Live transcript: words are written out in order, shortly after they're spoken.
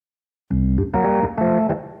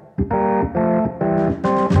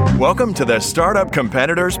Welcome to the Startup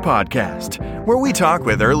Competitors Podcast, where we talk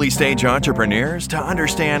with early-stage entrepreneurs to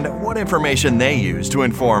understand what information they use to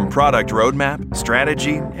inform product roadmap,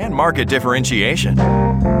 strategy, and market differentiation.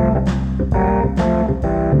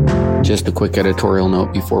 Just a quick editorial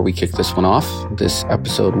note before we kick this one off. This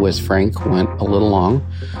episode with Frank went a little long,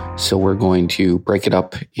 so we're going to break it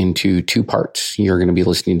up into two parts. You're going to be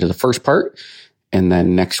listening to the first part, and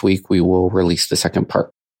then next week we will release the second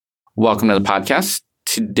part. Welcome to the podcast.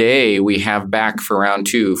 Today, we have back for round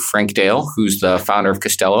two, Frank Dale, who's the founder of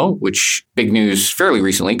Costello, which, big news fairly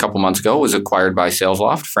recently, a couple months ago, was acquired by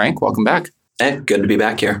SalesLoft. Frank, welcome back. Hey, good to be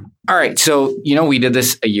back here. All right. So, we did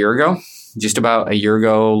this a year ago, just about a year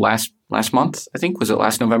ago last month, I think. Was it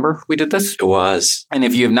last November we did this? It was. And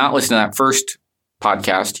if you have not listened to that first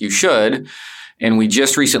podcast, you should. And we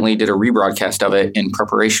just recently did a rebroadcast of it in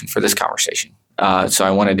preparation for this conversation. So I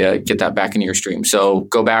wanted to get that back into your stream. So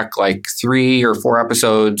go back like 3 or 4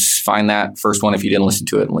 episodes, find that first one if you didn't listen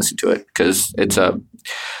to it, and listen to it, because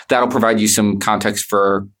that'll provide you some context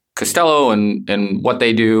for Costello and what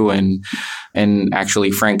they do and actually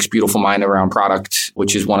Frank's beautiful mind around product,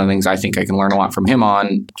 which is one of the things I think I can learn a lot from him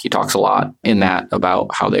on. He talks a lot in that about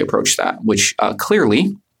how they approach that, which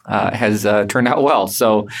clearly has turned out well.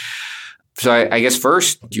 So I guess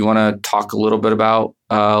first, do you want to talk a little bit about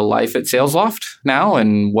life at SalesLoft now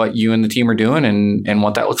and what you and the team are doing and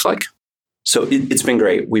what that looks like? So it's been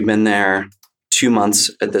great. We've been there 2 months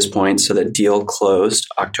at this point. So the deal closed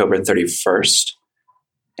October 31st,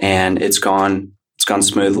 and it's gone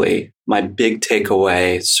smoothly. My big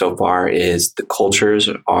takeaway so far is the cultures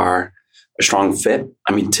are a strong fit.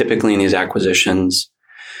 I mean, typically in these acquisitions,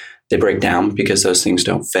 they break down because those things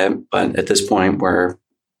don't fit. But at this point, we're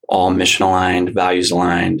all mission aligned, values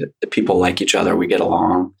aligned. The people like each other. We get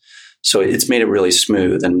along. So it's made it really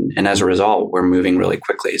smooth. And as a result, we're moving really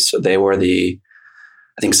quickly. So they were the,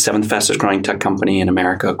 I think, 7th fastest growing tech company in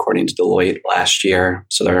America, according to Deloitte last year.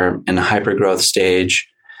 So they're in a hyper growth stage.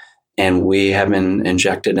 And we have been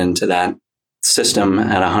injected into that system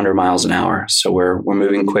at 100 miles an hour. So we're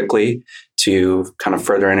moving quickly to kind of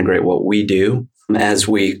further integrate what we do as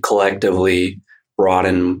we collectively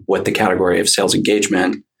broaden what the category of sales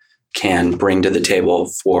engagement can bring to the table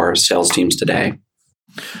for sales teams today.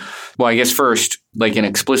 Well, I guess first, like an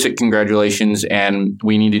explicit congratulations, and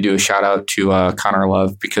we need to do a shout out to Connor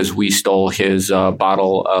Love because we stole his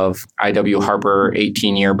bottle of IW Harper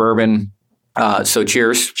 18-year bourbon. So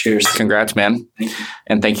cheers. Cheers. Congrats, man. Thank you.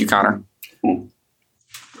 And thank you, Connor.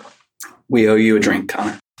 We owe you a drink,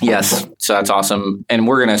 Connor. Yes. So that's awesome. And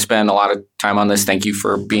we're going to spend a lot of time on this. Thank you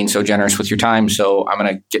for being so generous with your time. So I'm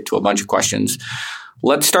going to get to a bunch of questions.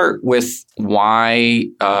 Let's start with why,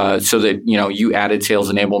 so that, you added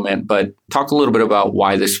sales enablement, but talk a little bit about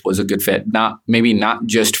why this was a good fit. Maybe not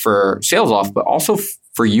just for SalesLoft, but also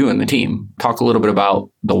for you and the team. Talk a little bit about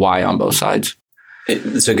the why on both sides.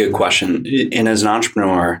 It's a good question. And as an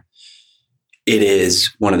entrepreneur, it is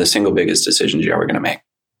one of the single biggest decisions you're ever going to make.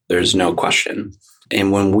 There's no question.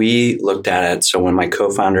 And when we looked at it, so when my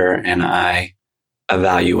co-founder and I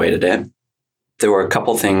evaluated it, there were a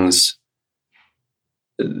couple things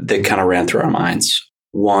that kind of ran through our minds.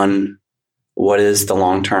 One, what is the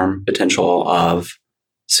long-term potential of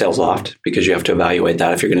SalesLoft? Because you have to evaluate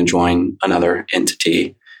that if you're going to join another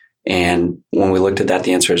entity. And when we looked at that,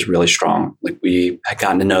 the answer is really strong. Like, we had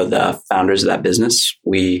gotten to know the founders of that business.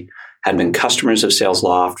 We had been customers of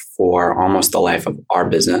SalesLoft for almost the life of our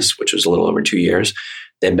business, which was a little over 2 years.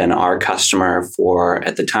 They'd been our customer for,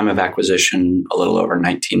 at the time of acquisition, a little over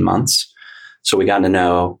 19 months. So we got to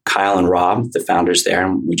know Kyle and Rob, the founders there,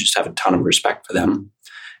 and we just have a ton of respect for them.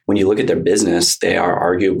 When you look at their business, they are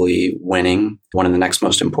arguably winning one of the next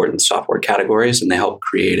most important software categories, and they helped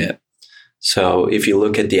create it. So if you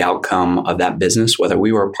look at the outcome of that business, whether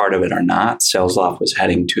we were a part of it or not, SalesLoft was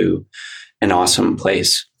heading to an awesome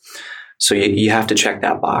place. So you have to check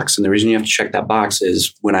that box. And the reason you have to check that box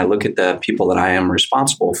is when I look at the people that I am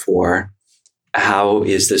responsible for, how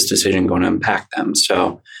is this decision going to impact them?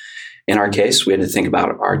 So in our case, we had to think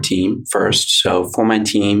about our team first. So for my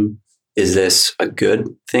team, is this a good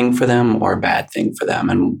thing for them or a bad thing for them?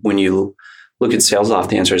 And when you look at SalesLoft,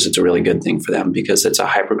 the answer is it's a really good thing for them because it's a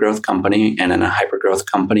hypergrowth company. And in a hypergrowth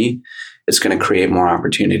company, it's going to create more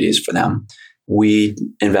opportunities for them. We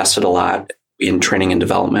invested a lot in training and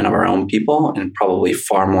development of our own people, and probably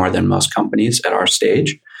far more than most companies at our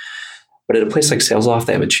stage. But at a place like SalesLoft,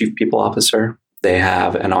 they have a chief people officer. They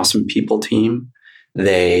have an awesome people team.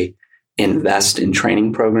 They invest in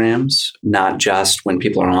training programs, not just when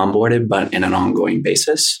people are onboarded, but in an ongoing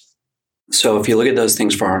basis. So if you look at those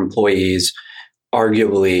things for our employees,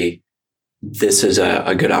 arguably this is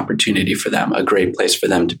a good opportunity for them, a great place for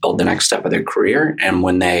them to build the next step of their career. And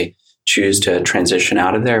when they choose to transition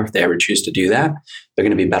out of there, if they ever choose to do that, they're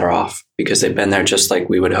going to be better off because they've been there just like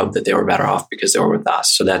we would hope that they were better off because they were with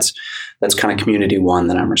us. So that's kind of community one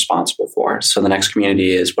that I'm responsible for. So the next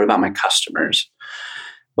community is, what about my customers?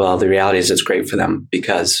 Well, the reality is it's great for them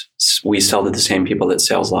because we sell to the same people that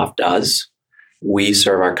SalesLoft does. We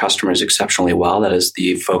serve our customers exceptionally well. That is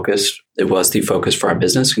the focus. It was the focus for our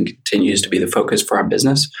business and continues to be the focus for our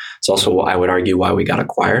business. It's also, I would argue, why we got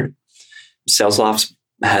acquired. SalesLoft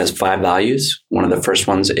has 5 values. One of the first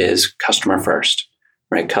ones is customer first,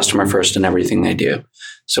 right? Customer first in everything they do.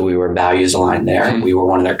 So we were values aligned there. Mm-hmm. We were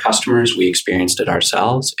one of their customers. We experienced it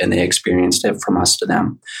ourselves and they experienced it from us to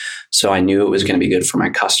them. So I knew it was going to be good for my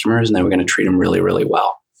customers and they were going to treat them really, really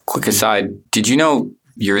well. Quick aside, did you know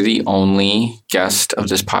you're the only guest of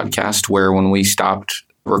this podcast where when we stopped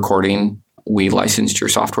recording, we licensed your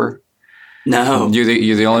software? No. You're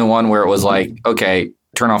the only one where it was like, okay,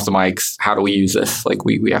 turn off the mics. How do we use this? Like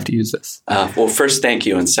we have to use this. Well, first, thank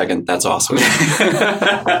you. And second, that's awesome.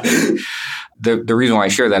 The reason why I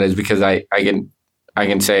share that is because I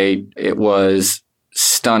can say it was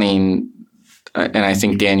stunning. And I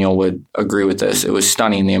think Daniel would agree with this. It was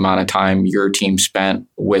stunning the amount of time your team spent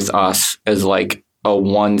with us as like a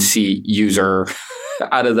 1-seat user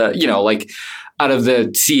out of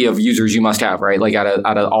the sea of users you must have, right? Like out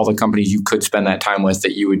of all the companies you could spend that time with,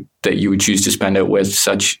 that you would choose to spend it with,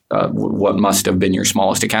 such what must have been your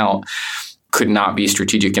smallest account could not be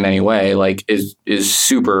strategic in any way, like is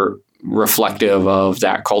super reflective of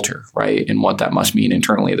that culture, right? And what that must mean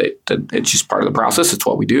internally, that it's just part of the process. It's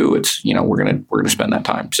what we do. It's, we're going to spend that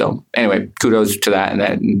time. So anyway, kudos to that.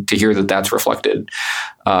 And to hear that that's reflected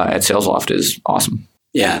at SalesLoft is awesome.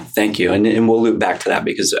 Yeah, thank you. And we'll loop back to that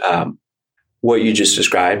because what you just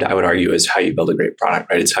described, I would argue, is how you build a great product,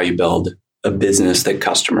 right? It's how you build a business that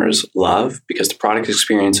customers love because the product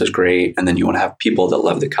experience is great. And then you want to have people that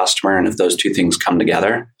love the customer. And if those two things come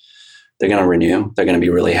together, they're going to renew, they're going to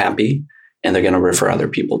be really happy, and they're going to refer other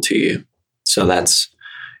people to you. So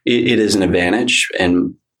it is an advantage.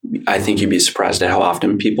 And I think you'd be surprised at how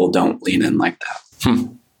often people don't lean in like that.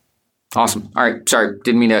 Awesome. All right. Sorry.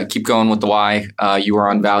 Didn't mean to keep going with the why. You were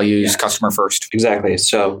on values, customer first. Exactly.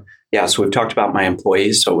 So we've talked about my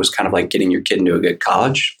employees. So it was kind of like getting your kid into a good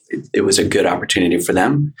college. It was a good opportunity for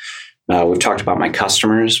them. We've talked about my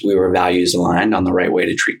customers. We were values aligned on the right way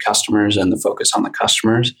to treat customers and the focus on the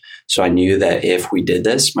customers. So I knew that if we did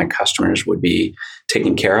this, my customers would be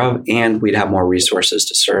taken care of and we'd have more resources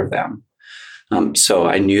to serve them. So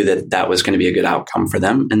I knew that was going to be a good outcome for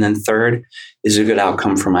them. And then third is a good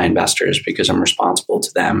outcome for my investors because I'm responsible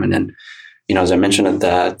to them. And then, as I mentioned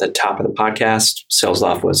at the top of the podcast,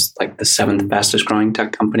 SalesLoft was like the 7th fastest growing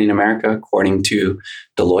tech company in America, according to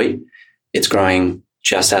Deloitte. It's growing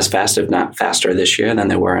just as fast, if not faster this year than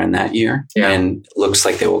they were in that year. Yeah. And it looks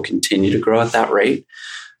like they will continue to grow at that rate.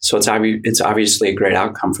 So it's obviously a great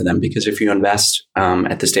outcome for them because if you invest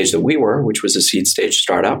at the stage that we were, which was a seed stage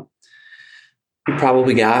startup, you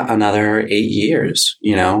probably got another 8 years,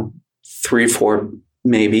 3, 4,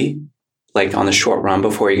 maybe, like on the short run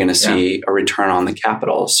before you're going to see a return on the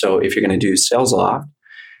capital. So if you're going to do SalesLoft,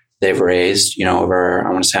 they've raised, over,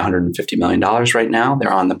 I want to say $150 million right now.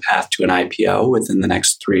 They're on the path to an IPO within the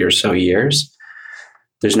next 3 or so years.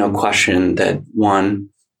 There's no question that one,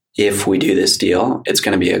 if we do this deal, it's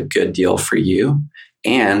going to be a good deal for you.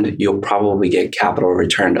 And you'll probably get capital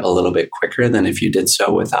returned a little bit quicker than if you did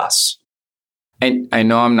so with us. I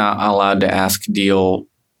know I'm not allowed to ask deal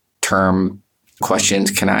term questions.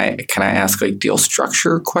 Can I ask like deal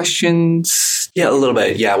structure questions? Yeah, a little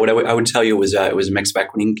bit. Yeah, what I would tell you it was a mix of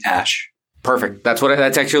equity and cash. Perfect. That's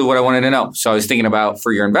actually what I wanted to know. So I was thinking about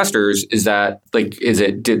for your investors, is that like,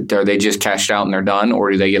 are they just cashed out and they're done, or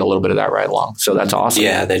do they get a little bit of that right along? So that's awesome.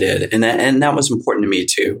 Yeah, they did, and that was important to me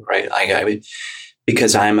too, right?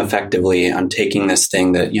 Because I'm taking this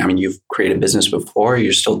thing that you've created business before,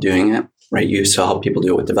 you're still doing it, right? You still help people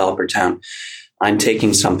do it with Developer Town. I'm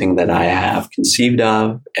taking something that I have conceived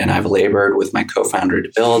of and I've labored with my co-founder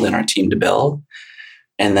to build and our team to build.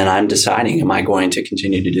 And then I'm deciding, am I going to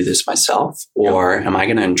continue to do this myself, or am I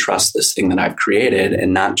going to entrust this thing that I've created,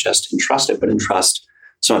 and not just entrust it, but entrust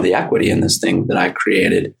some of the equity in this thing that I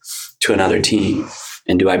created to another team?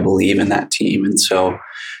 And do I believe in that team? And so,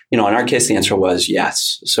 in our case, the answer was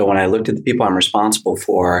yes. So when I looked at the people I'm responsible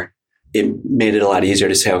for, it made it a lot easier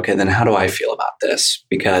to say, okay, then how do I feel about this?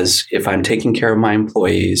 Because if I'm taking care of my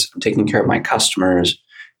employees, I'm taking care of my customers,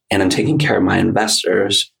 and I'm taking care of my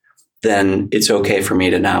investors, then it's okay for me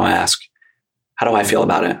to now ask, how do I feel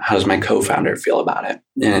about it? How does my co-founder feel about it?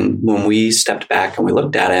 And when we stepped back and we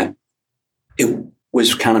looked at it, it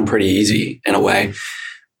was kind of pretty easy in a way.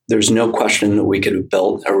 There's no question that we could have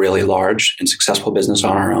built a really large and successful business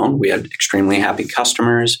on our own. We had extremely happy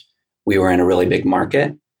customers. We were in a really big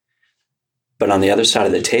market. But on the other side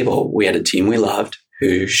of the table, we had a team we loved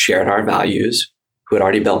who shared our values, who had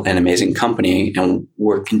already built an amazing company, and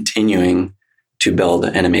were continuing to build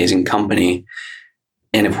an amazing company.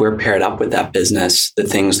 And if we're paired up with that business, the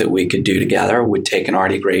things that we could do together would take an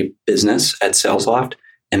already great business at SalesLoft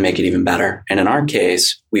and make it even better. And in our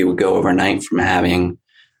case, we would go overnight from having,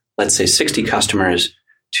 let's say, 60 customers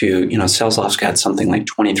to, SalesLoft's got something like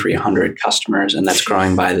 2,300 customers, and that's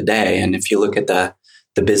growing by the day. And if you look at the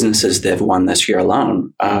businesses they've won this year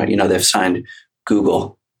alone, they've signed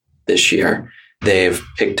Google this year. They've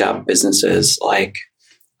picked up businesses like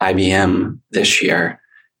IBM this year.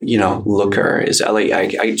 Looker is LA.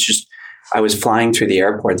 I was flying through the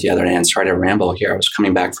airport the other day, and sorry to ramble here. I was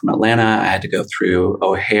coming back from Atlanta. I had to go through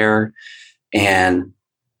O'Hare, and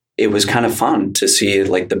it was kind of fun to see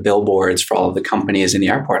like the billboards for all of the companies in the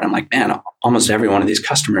airport. I'm like, man, almost every one of these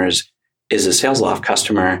customers is a SalesLoft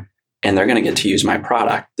customer, and they're going to get to use my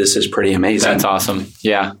product. This is pretty amazing. That's awesome.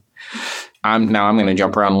 Yeah. I'm going to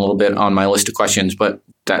jump around a little bit on my list of questions, but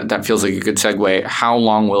that feels like a good segue. How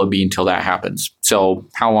long will it be until that happens? So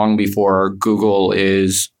how long before Google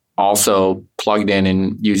is also plugged in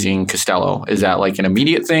and using Costello? Is that like an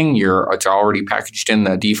immediate thing? It's already packaged in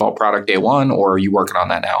the default product day one, or are you working on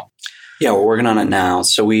that now? Yeah, we're working on it now.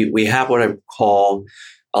 So we have what I call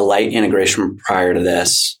a light integration prior to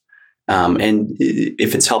this. And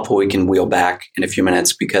if it's helpful, we can wheel back in a few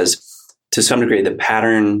minutes, because to some degree, the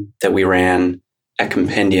pattern that we ran at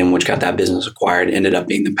Compendium, which got that business acquired, ended up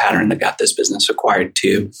being the pattern that got this business acquired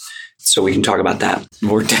too. So we can talk about that.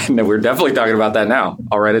 We're definitely talking about that now.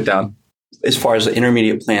 I'll write it down. As far as the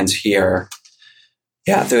intermediate plans here,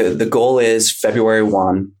 the goal is February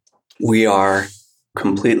 1. We are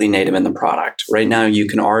completely native in the product. Right now, you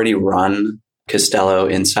can already run Costello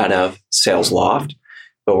inside of SalesLoft,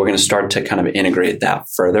 but we're going to start to kind of integrate that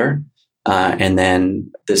further. And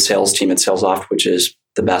then the sales team at SalesLoft, which is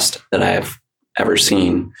the best that I've ever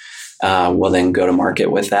seen, will then go to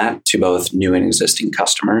market with that to both new and existing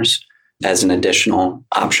customers as an additional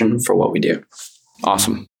option for what we do.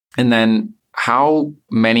 Awesome. And then how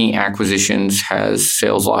many acquisitions has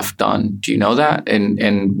SalesLoft done? Do you know that?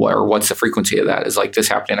 And what's the frequency of that? Is like this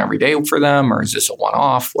happening every day for them, or is this a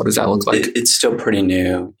one-off? What does that look like? It's still pretty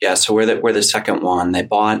new. Yeah. So we're the second one. They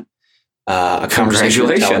bought a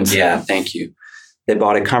Congratulations. Yeah, thank you. They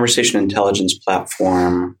bought a conversation intelligence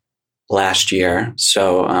platform last year.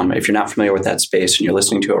 So if you're not familiar with that space and you're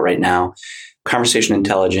listening to it right now, conversation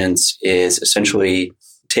intelligence is essentially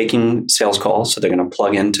taking sales calls. So they're going to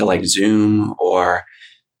plug into like Zoom or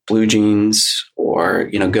BlueJeans or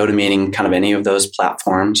GoToMeeting, kind of any of those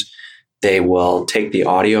platforms. They will take the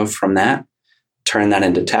audio from that, turn that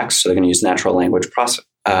into text. So they're going to use natural language processing.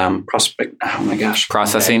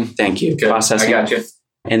 Processing. Okay. Thank you. Good. Processing. I got you.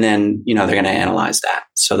 And then, they're going to analyze that.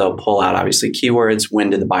 So they'll pull out obviously keywords.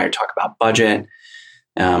 When did the buyer talk about budget?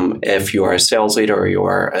 If you are a sales leader or you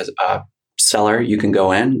are a seller, you can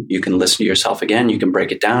go in, you can listen to yourself again, you can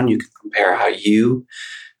break it down, you can compare how you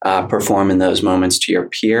perform in those moments to your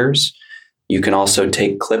peers. You can also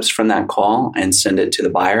take clips from that call and send it to the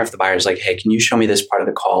buyer. If the buyer's like, hey, can you show me this part of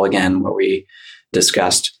the call again where we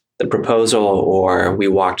discussed the proposal, or we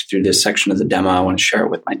walked through this section of the demo, I want to share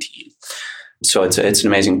it with my team. So it's an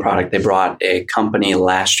amazing product. They brought a company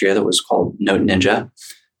last year that was called Note Ninja.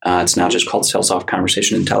 It's now just called SalesLoft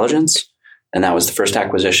Conversation Intelligence. And that was the first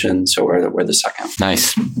acquisition. So we're the second.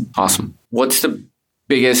 Nice. Awesome. What's the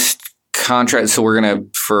biggest contract? So we're going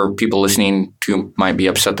to, for people listening who might be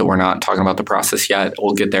upset that we're not talking about the process yet,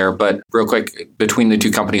 we'll get there. But real quick, between the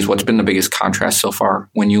two companies, what's been the biggest contrast so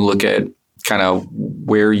far when you look at kind of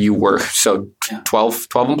where you were? So 12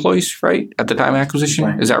 employees, right? At the time of acquisition.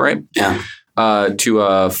 Right. Is that right? Yeah. To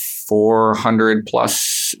a 400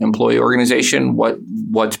 plus employee organization.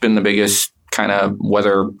 What's been the biggest kind of,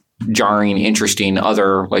 whether jarring, interesting,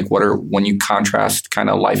 other, like when you contrast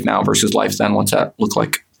kind of life now versus life then, what's that look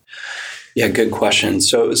like? Yeah, good question.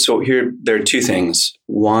 So here, there are two things.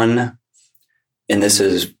 One, and this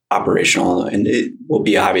is operational, and it will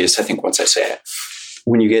be obvious, I think, once I say it.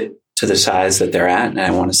 When you get to the size that they're at, and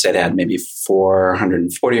I want to say they had maybe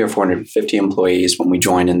 440 or 450 employees when we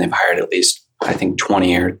joined, and they've hired at least, I think,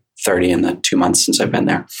 20 or 30 in the 2 months since I've been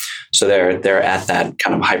there. So they're at that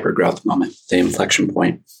kind of hyper growth moment, the inflection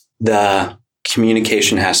point. The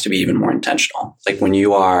communication has to be even more intentional. Like when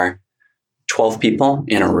you are 12 people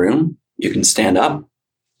in a room, you can stand up,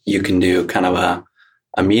 you can do kind of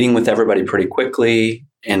a meeting with everybody pretty quickly,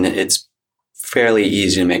 and it's fairly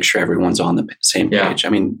easy to make sure everyone's on the same page. I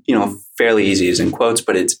mean, fairly easy is in quotes,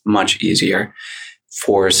 but it's much easier.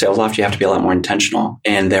 For SalesLoft, you have to be a lot more intentional.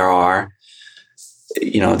 And there are,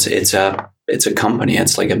 it's a company.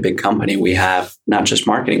 It's like a big company. We have not just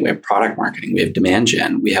marketing, we have product marketing, we have demand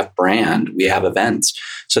gen, we have brand, we have events.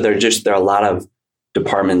 So there are a lot of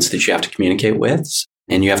departments that you have to communicate with,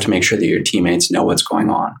 and you have to make sure that your teammates know what's going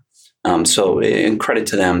on. So in credit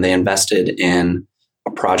to them, they invested in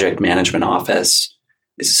a project management office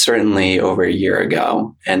certainly over a year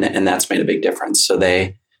ago, and that's made a big difference. So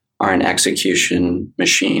they are an execution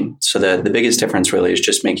machine. So the biggest difference really is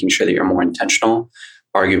just making sure that you're more intentional,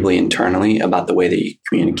 arguably internally, about the way that you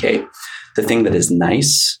communicate. The thing that is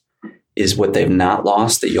nice is what they've not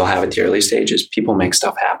lost that you'll have at the early stage is people make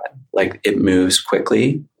stuff happen. Like it moves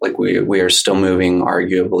quickly. Like we are still moving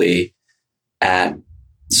arguably at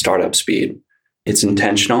startup speed. It's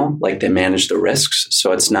intentional, like they manage the risks.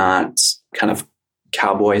 So it's not kind of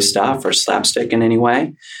cowboy stuff or slapstick in any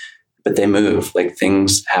way, but they move, like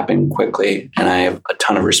things happen quickly. And I have a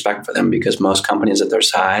ton of respect for them because most companies at their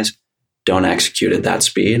size don't execute at that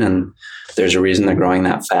speed. And there's a reason they're growing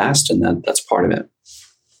that fast. And that's part of it.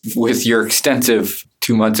 With your extensive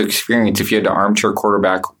 2 months experience, if you had to armchair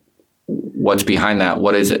quarterback, what's behind that?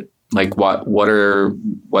 What is it? Like whether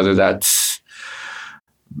that's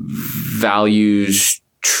values,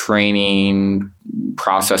 training,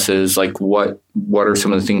 processes, like what are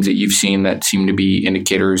some of the things that you've seen that seem to be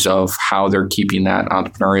indicators of how they're keeping that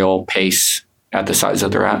entrepreneurial pace at the size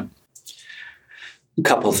that they're at? A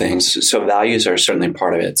couple of things. So values are certainly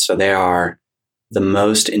part of it. So they are the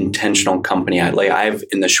most intentional company. I've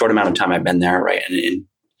in the short amount of time I've been there, right? And in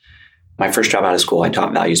my first job out of school, I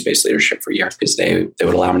taught values-based leadership for a year because they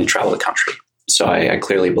would allow me to travel the country. So I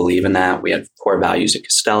clearly believe in that. We had core values at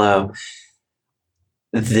Costello.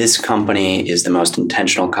 This company is the most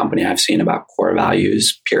intentional company I've seen about core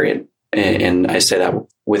values, period. And I say that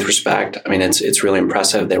with respect. I mean, it's really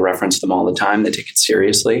impressive. They reference them all the time. They take it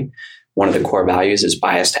seriously. One of the core values is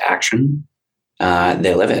bias to action.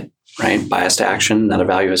 They live it, right? Bias to action. Another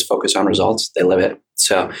value is focus on results. They live it.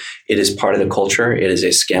 So it is part of the culture. It is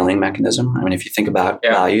a scaling mechanism. I mean, if you think about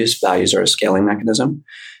values are a scaling mechanism.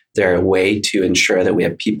 They're a way to ensure that we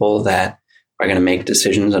have people that are going to make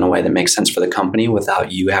decisions in a way that makes sense for the company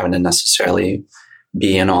without you having to necessarily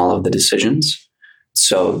be in all of the decisions.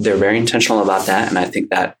 So they're very intentional about that. And I think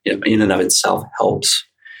that in and of itself helps.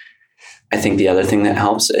 I think the other thing that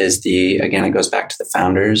helps is again, it goes back to the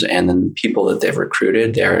founders and then the people that they've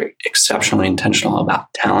recruited. They're exceptionally intentional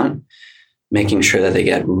about talent, making sure that they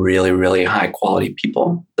get really, really high quality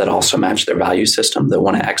people that also match their value system, that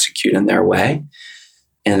want to execute in their way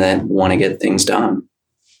and that want to get things done.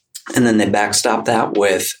 And then they backstop that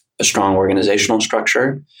with a strong organizational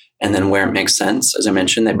structure. And then where it makes sense, as I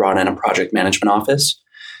mentioned, they brought in a project management office.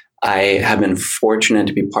 I have been fortunate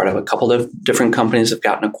to be part of a couple of different companies that have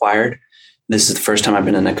gotten acquired. This is the first time I've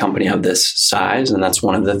been in a company of this size. And that's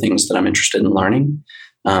one of the things that I'm interested in learning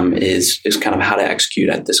is kind of how to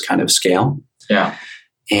execute at this kind of scale. Yeah.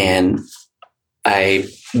 And I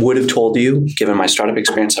would have told you, given my startup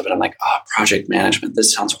experience of it, I'm like, project management,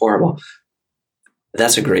 this sounds horrible.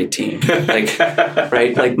 That's a great team. Like,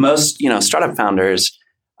 right? Like most, startup founders,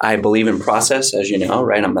 I believe in process, as you know,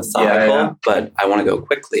 right? I'm methodical, but I want to go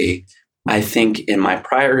quickly. I think in my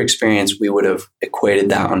prior experience, we would have equated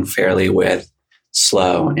that unfairly with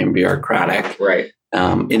slow and bureaucratic. Right.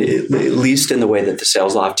 At least in the way that the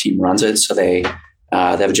SalesLoft team runs it. So they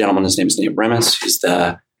have a gentleman, his name is Nate Bremis. He's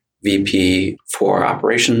the VP for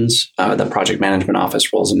operations. The project management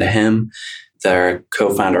office rolls into him. Their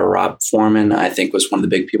co-founder, Rob Foreman, I think was one of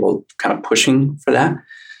the big people kind of pushing for that.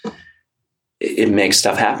 It makes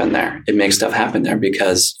stuff happen there. It makes stuff happen there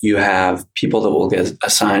because you have people that will get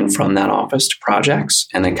assigned from that office to projects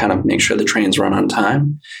and they kind of make sure the trains run on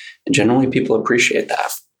time. And generally people appreciate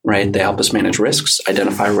that, right? They help us manage risks,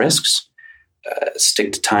 identify risks,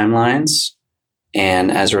 stick to timelines.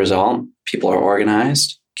 And as a result, people are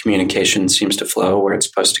organized. Communication seems to flow where it's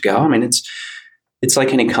supposed to go. I mean, it's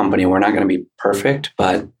like any company. We're not going to be perfect,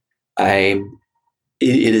 but it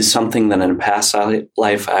is something that in a past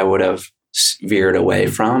life I would have veered away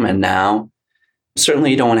from. And now,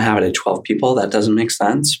 certainly you don't want to have it at 12 people. That doesn't make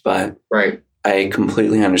sense. But right. I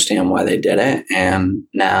completely understand why they did it. And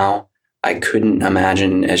now I couldn't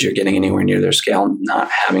imagine, as you're getting anywhere near their scale, not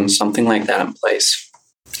having something like that in place.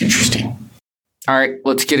 Interesting. All right,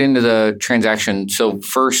 let's get into the transaction. So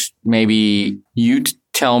first, maybe you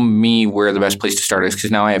tell me where the best place to start is, because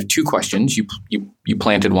now I have two questions. You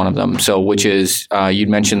planted one of them. So which is, you'd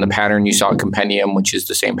mentioned the pattern you saw at Compendium, which is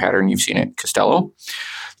the same pattern you've seen at Costello.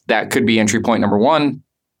 That could be entry point number one.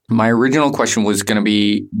 My original question was going to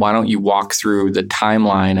be, why don't you walk through the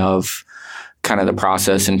timeline of kind of the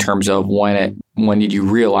process in terms of when did you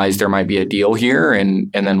realize there might be a deal here,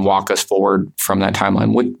 and then walk us forward from that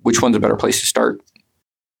timeline. Which one's a better place to start?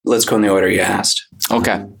 Let's go in the order you asked.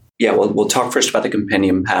 Okay. Yeah, we'll talk first about the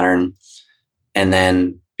compendium pattern, and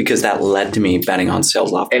then because that led to me betting on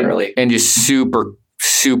SalesLoft early. And just super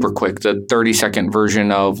quick, the 30-second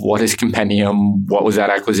version of what is compendium, what was that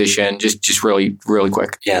acquisition, just really, really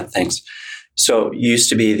quick. Yeah, thanks. So used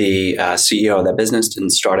to be the CEO of that business, didn't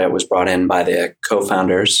start out, was brought in by the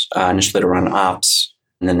co-founders initially to run ops,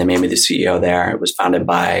 and then they made me the CEO there. It was founded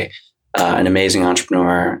by an amazing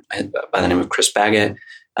entrepreneur by the name of Chris Baggett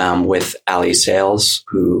with Ali Sales,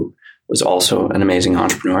 who was also an amazing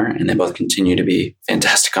entrepreneur, and they both continue to be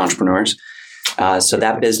fantastic entrepreneurs. So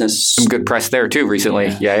that business... Some good press there too recently.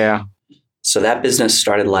 Yeah. So that business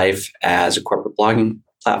started life as a corporate blogging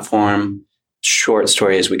platform. Short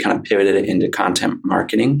story is we kind of pivoted it into content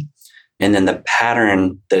marketing. And then the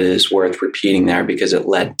pattern that is worth repeating there, because it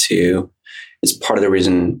led to, it's part of the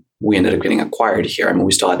reason we ended up getting acquired here. I mean,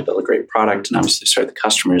 we still had to build a great product and obviously serve the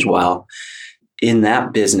customer as well. In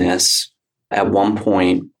that business, at one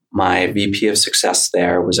point, my VP of success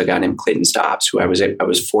there was a guy named Clayton Stobbs, who I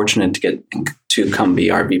was fortunate to get to come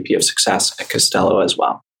be our VP of success at Costello as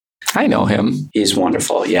well. I know him. He's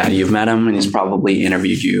wonderful. Yeah, you've met him, and he's probably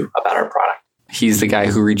interviewed you about our product. He's the guy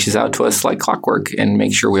who reaches out to us like clockwork and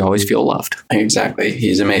makes sure we always feel loved. Exactly.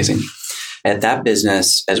 He's amazing. At that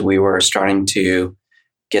business, as we were starting to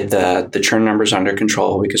get the churn numbers under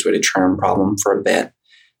control, because we had a churn problem for a bit,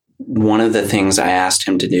 one of the things I asked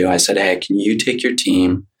him to do, I said, hey, can you take your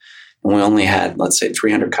team, and we only had, let's say,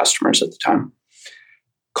 300 customers at the time,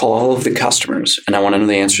 call all of the customers, and I want to know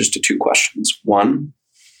the answers to two questions. One,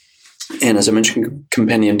 and as I mentioned,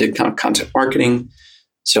 Compendium did content marketing,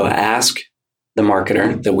 so ask the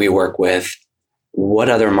marketer that we work with, what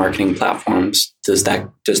other marketing platforms does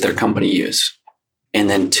their company use? And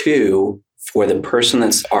then two, for the person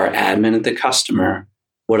that's our admin at the customer,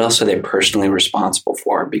 what else are they personally responsible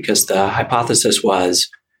for? Because the hypothesis was,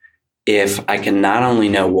 if I can not only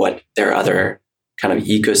know what their other kind of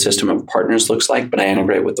ecosystem of partners looks like, but I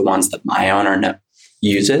integrate with the ones that my owner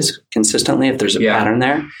uses consistently, if there's a pattern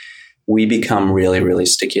there, we become really, really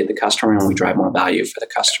sticky at the customer, and we drive more value for the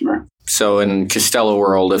customer. So in Costello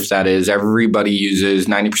world, if that is everybody uses,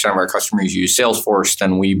 90% of our customers use Salesforce,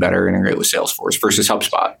 then we better integrate with Salesforce versus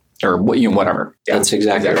HubSpot or whatever. Yeah, that's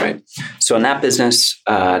exactly right. So in that business,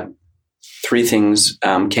 three things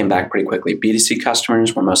came back pretty quickly. B2C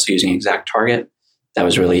customers were mostly using ExactTarget. That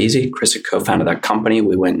was really easy. Chris had co-founded that company.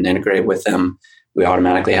 We went and integrated with them. We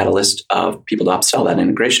automatically had a list of people to upsell that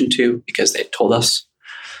integration to because they told us.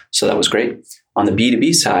 So that was great. On the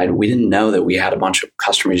B2B side, we didn't know that we had a bunch of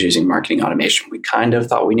customers using marketing automation. We kind of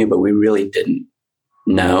thought we knew, but we really didn't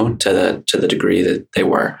know to the degree that they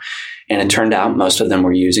were. And it turned out most of them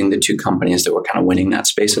were using the two companies that were kind of winning that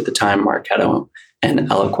space at the time, Marketo and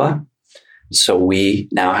Eloqua. So we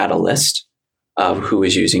now had a list of who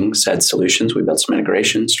was using said solutions. We built some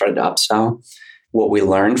integrations, started to upsell. What we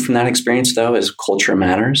learned from that experience, though, is culture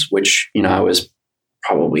matters, which, I was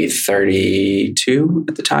probably 32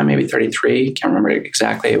 at the time, maybe 33. Can't remember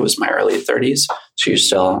exactly. It was my early 30s. So you're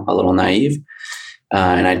still a little naive.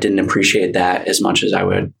 And I didn't appreciate that as much as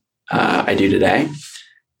I do today.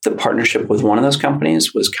 The partnership with one of those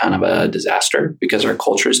companies was kind of a disaster because our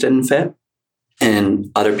cultures didn't fit and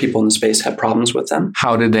other people in the space had problems with them.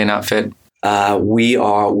 How did they not fit? We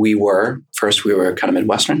were kind of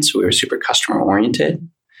Midwestern, so we were super customer oriented.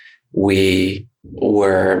 We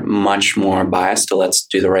were much more biased to let's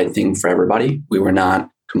do the right thing for everybody. We were not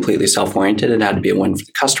completely self-oriented. It had to be a win for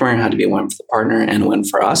the customer, it had to be a win for the partner, and a win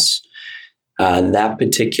for us. That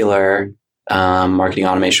particular marketing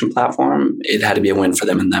automation platform, it had to be a win for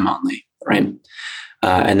them and them only, right?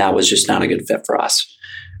 And that was just not a good fit for us.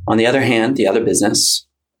 On the other hand, the other business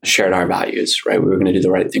shared our values, right? We were going to do the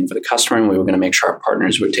right thing for the customer, and we were going to make sure our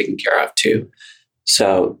partners were taken care of too.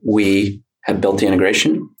 So we had built the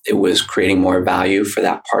integration. It was creating more value for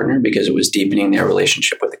that partner because it was deepening their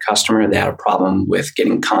relationship with the customer. They had a problem with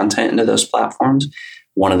getting content into those platforms.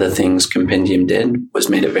 One of the things Compendium did was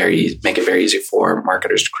make it very easy for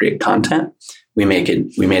marketers to create content. We made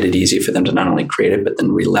it easy for them to not only create it, but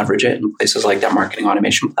then re-leverage it in places like that marketing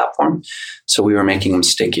automation platform. So we were making them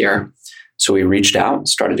stickier. So we reached out,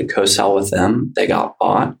 started to co-sell with them. They got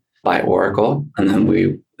bought by Oracle, and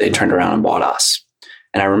then they turned around and bought us.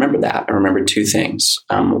 And I remember that. I remember two things.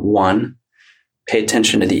 One, pay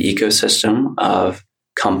attention to the ecosystem of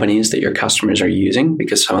companies that your customers are using,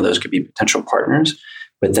 because some of those could be potential partners.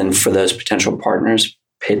 But then for those potential partners,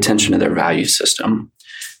 pay attention to their value system.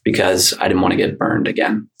 because I didn't want to get burned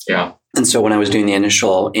again. Yeah. And so when I was doing the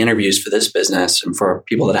initial interviews for this business, and for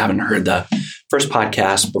people that haven't heard the first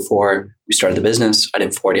podcast before we started the business, I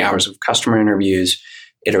did 40 hours of customer interviews,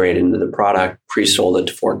 iterated into the product, pre-sold it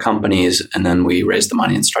to 4 companies, and then we raised the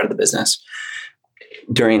money and started the business.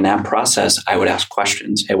 During that process, I would ask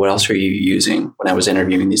questions. Hey, what else are you using? When I was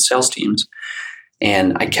interviewing these sales teams,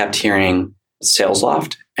 and I kept hearing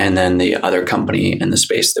SalesLoft and then the other company in the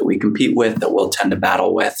space that we compete with that we'll tend to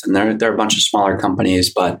battle with. And they're a bunch of smaller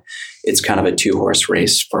companies, but it's kind of a 2-horse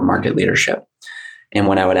race for market leadership. And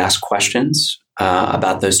when I would ask questions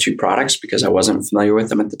about those 2 products, because I wasn't familiar with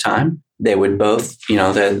them at the time, they would both,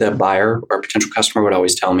 the buyer or potential customer would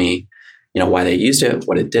always tell me, why they used it,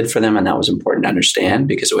 what it did for them. And that was important to understand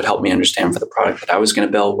because it would help me understand for the product that I was going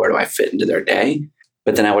to build, where do I fit into their day?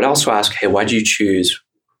 But then I would also ask, hey, why'd you choose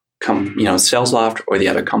SalesLoft or the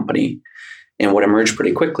other company? And what emerged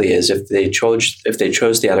pretty quickly is if they chose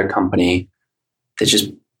the other company, they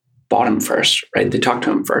just bought them first, right? They talked to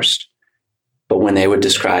them first. But when they would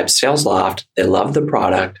describe SalesLoft, they loved the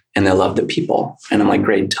product and they loved the people. And I'm like,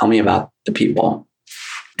 great, tell me about the people.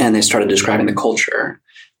 And they started describing the culture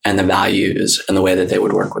and the values and the way that they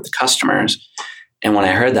would work with the customers. And when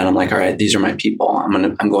I heard that, I'm like, all right, these are my people. I'm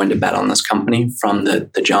going to bet on this company from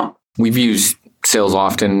the jump. We've used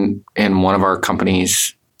SalesLoft in one of our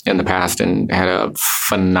companies in the past and had a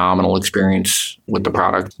phenomenal experience with the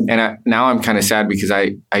product. And now I'm kind of sad because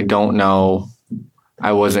I don't know,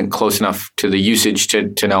 I wasn't close enough to the usage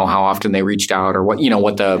to know how often they reached out or what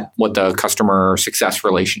the customer success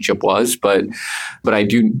relationship was. But I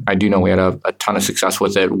do know we had a ton of success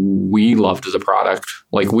with it. We loved the product.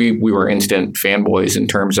 Like we were instant fanboys in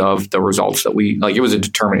terms of the results that it was a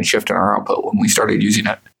determinant shift in our output when we started using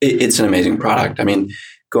it. It's an amazing product. I mean,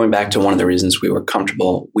 going back to one of the reasons we were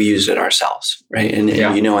comfortable, we used it ourselves, right? And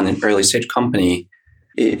in an early stage company,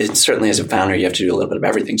 it certainly as a founder, you have to do a little bit of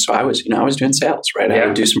everything. So I was doing sales, right? I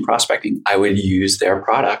would do some prospecting. I would use their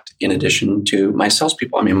product in addition to my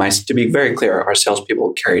salespeople. I mean, to be very clear, our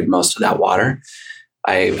salespeople carried most of that water.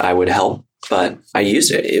 I would help, but I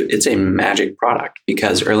used it. It's a magic product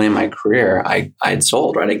because early in my career, I'd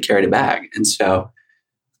sold, right? I carried a bag. And so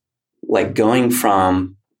like going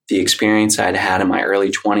from the experience I'd had in my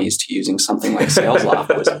early 20s to using something like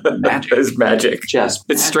SalesLoft was magic. It's magic.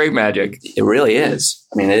 It's straight magic. It really is.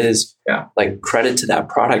 I mean, it is like credit to that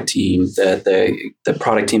product team, the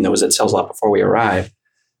product team that was at SalesLoft before we arrived.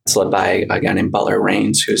 It's led by a guy named Butler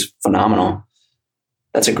Rains, who's phenomenal.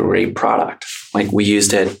 That's a great product. Like we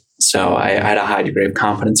used it. So I had a high degree of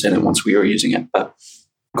confidence in it once we were using it. But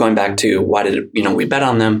going back to why did we bet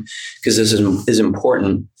on them? Because this is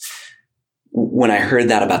important. When I heard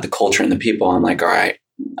that about the culture and the people, I'm like, all right,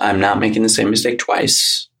 I'm not making the same mistake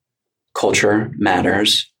twice. Culture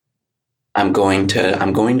matters. I'm going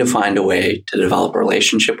to find a way to develop a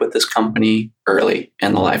relationship with this company early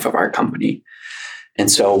in the life of our company.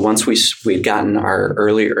 And so once we'd gotten our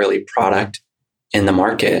early product in the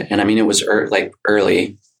market, and I mean, it was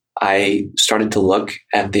early, I started to look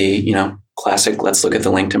at the, classic, let's look at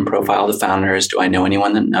the LinkedIn profile of the founders. Do I know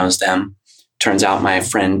anyone that knows them? Turns out my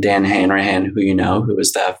friend Dan Hanrahan, who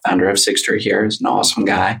is the founder of Sigstr here, is an awesome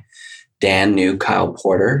guy. Dan knew Kyle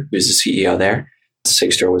Porter, who's the CEO there.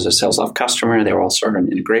 Sigstr was a SalesLoft customer. They were also an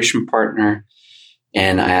integration partner.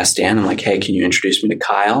 And I asked Dan, I'm like, hey, can you introduce me to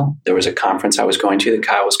Kyle? There was a conference I was going to that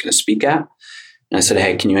Kyle was going to speak at. And I said,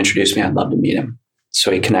 hey, can you introduce me? I'd love to meet him.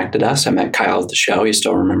 So he connected us. I met Kyle at the show. He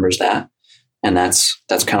still remembers that. And that's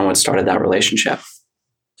kind of what started that relationship.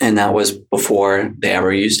 And that was before they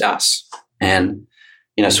ever used us. And,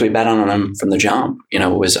 so we bet on them from the jump. It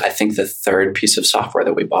was, I think, the third piece of software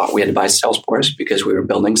that we bought. We had to buy Salesforce because we were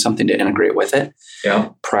building something to integrate with it. Yeah.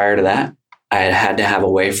 Prior to that, I had to have a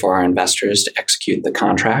way for our investors to execute the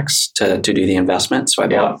contracts to do the investment. So I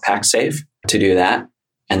bought PackSafe to do that.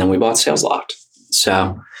 And then we bought SalesLoft.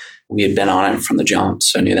 So we had been on it from the jump.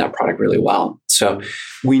 So I knew that product really well. So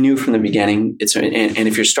we knew from the beginning, and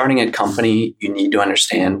if you're starting a company, you need to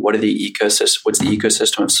understand what's the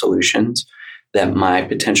ecosystem of solutions that my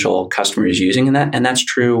potential customer is using in that. And that's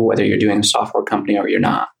true whether you're doing a software company or you're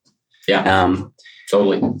not. Yeah,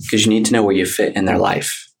 totally. Because you need to know where you fit in their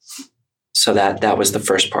life. So that was the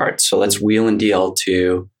first part. So let's wheel and deal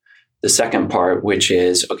to the second part, which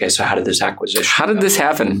is, okay, so how did this acquisition How did this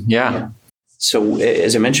happen? Yeah. So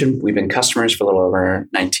as I mentioned, we've been customers for a little over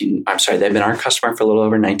they've been our customer for a little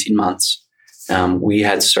over 19 months. We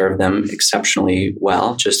had served them exceptionally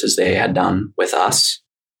well, just as they had done with us.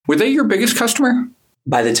 Were they your biggest customer?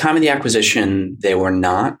 By the time of the acquisition, they were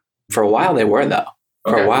not. For a while, they were, though.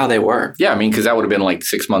 For a while they were. Yeah, I mean, because that would have been like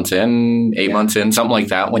 6 months in, 8 months in, something like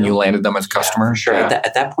that when you landed them as a customer. Yeah, sure. Yeah.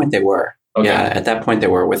 At that point they were. Okay. Yeah, at that point they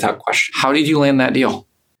were without question. How did you land that deal?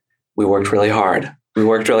 We worked really hard. We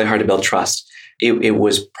worked really hard to build trust. It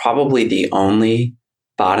was probably the only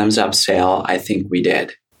bottoms-up sale I think we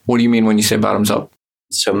did. What do you mean when you say bottoms-up?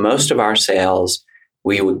 So most of our sales,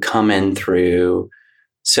 we would come in through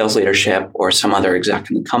sales leadership or some other exec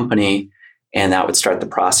in the company, and that would start the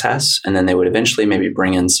process. And then they would eventually maybe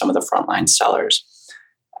bring in some of the frontline sellers.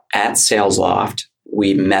 At SalesLoft,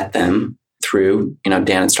 we met them through, Dan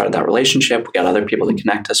had started that relationship. We got other people to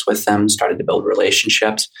connect us with them, started to build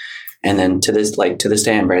relationships. And then to this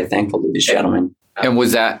day, I'm very thankful to these gentlemen. And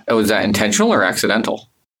was that intentional or accidental?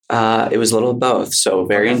 It was a little of both. So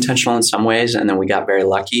very intentional in some ways. And then we got very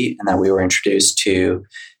lucky. And then we were introduced to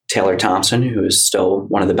Taylor Thompson, who is still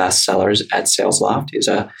one of the best sellers at SalesLoft. He's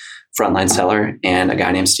a frontline seller, and a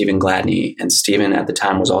guy named Stephen Gladney. And Stephen at the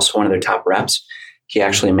time was also one of their top reps. He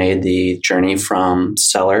actually made the journey from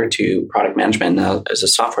seller to product management now as a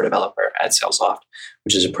software developer at SalesLoft,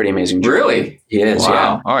 which is a pretty amazing journey. Really? He is, wow.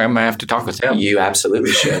 Yeah. All right, I'm going to have to talk with him. You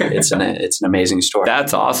absolutely should. It's an amazing story.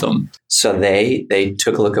 That's awesome. So they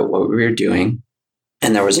took a look at what we were doing,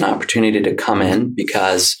 and there was an opportunity to come in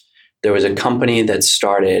because there was a company that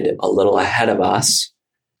started a little ahead of us,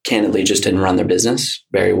 candidly just didn't run their business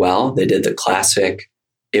very well. They did the classic,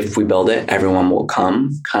 if we build it, everyone will come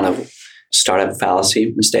kind of startup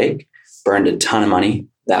fallacy mistake, burned a ton of money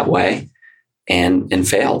that way and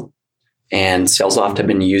failed. And SalesLoft had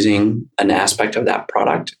been using an aspect of that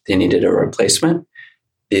product. They needed a replacement.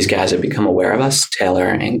 These guys had become aware of us, Taylor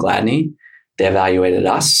and Gladney. They evaluated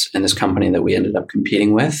us and this company that we ended up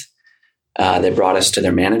competing with. They brought us to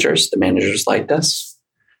their managers. The managers liked us.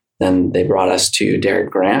 Then they brought us to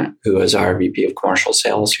Derek Grant, who is our VP of Commercial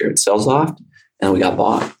Sales here at SalesLoft, and we got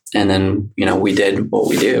bought. And then, we did what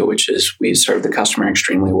we do, which is we served the customer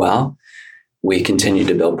extremely well. We continued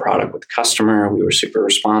to build product with the customer. We were super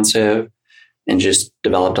responsive and just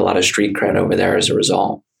developed a lot of street cred over there as a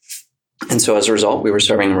result. And so as a result, we were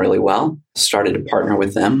serving them really well, started to partner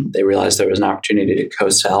with them. They realized there was an opportunity to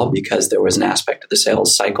co-sell because there was an aspect of the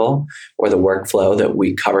sales cycle or the workflow that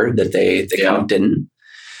we covered that they kind of didn't.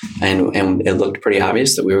 And it looked pretty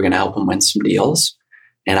obvious that we were going to help them win some deals.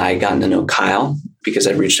 And I had gotten to know Kyle because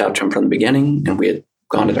I'd reached out to him from the beginning, and we had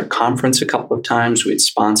gone to their conference a couple of times. We had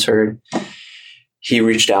sponsored. He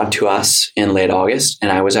reached out to us in late August,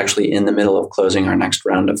 and I was actually in the middle of closing our next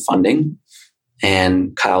round of funding.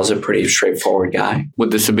 And Kyle's a pretty straightforward guy.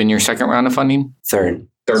 Would this have been your second round of funding? Third.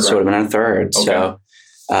 Third so it would have been our third. Okay. So,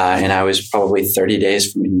 and I was probably 30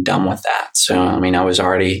 days from being done with that. So, I was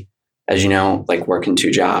already, as you know, like working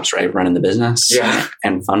 2 jobs, right? Running the business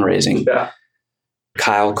and fundraising. Yeah.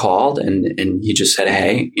 Kyle called and he just said,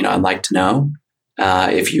 hey, I'd like to know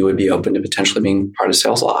if you would be open to potentially being part of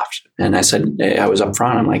SalesLoft. And I said, I was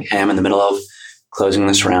upfront. I'm like, hey, I'm in the middle of closing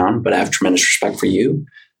this round, but I have tremendous respect for you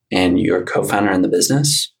and you're a co-founder in the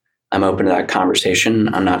business. I'm open to that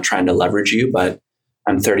conversation. I'm not trying to leverage you, but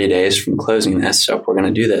I'm 30 days from closing this. So if we're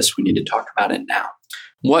going to do this, we need to talk about it now.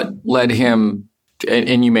 What led him,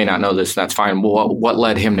 and you may not know this, that's fine. What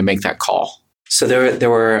led him to make that call? So there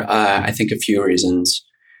were, I think, a few reasons.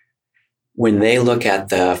 When they look at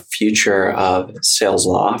the future of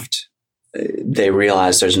SalesLoft, they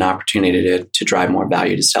realize there's an opportunity to drive more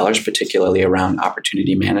value to sellers, particularly around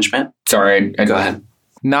opportunity management. Sorry. Go ahead.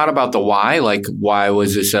 Not about the why, like why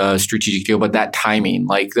was this a strategic deal, but that timing.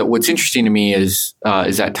 Like what's interesting to me is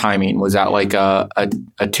that timing. Was that like a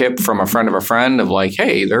tip from a friend of a friend of like,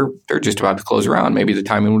 hey, they're just about to close around. Maybe the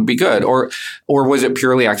timing would be good, or was it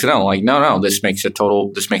purely accidental? Like, no, this makes a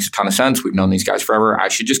ton of sense. We've known these guys forever. I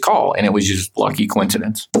should just call, and it was just lucky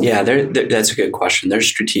coincidence. Yeah, that's a good question. They're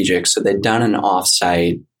strategic, so they'd done an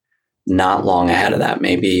offsite not long ahead of that,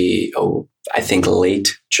 maybe I think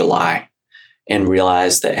late July. And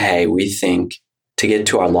realize that, hey, we think to get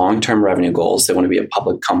to our long-term revenue goals, they want to be a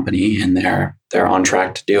public company and they're on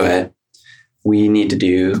track to do it. We need to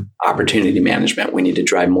do opportunity management. We need to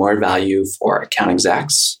drive more value for account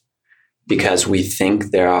execs because we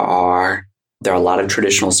think there are a lot of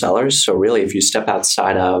traditional sellers. So really, if you step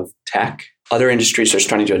outside of tech, other industries are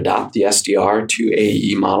starting to adopt the SDR to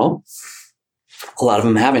AE model. A lot of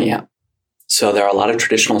them haven't yet. So there are a lot of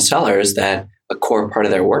traditional sellers that a core part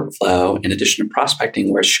of their workflow, in addition to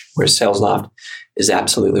prospecting, where SalesLoft is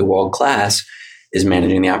absolutely world-class, is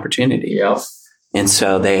managing the opportunity. Yep. And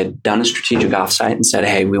so they had done a strategic offsite and said,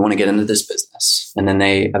 hey, we want to get into this business. And then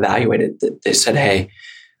they evaluated. They said, hey,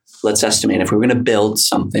 let's estimate if we're going to build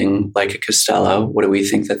something like a Costello, what do we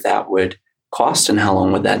think that would cost and how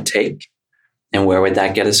long would that take? And where would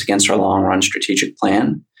that get us against our long run strategic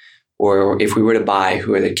plan? Or if we were to buy,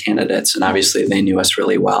 who are the candidates? And obviously they knew us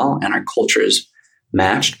really well and our cultures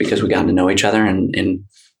matched because we got to know each other. And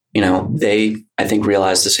they, I think,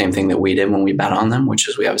 realized the same thing that we did when we bet on them, which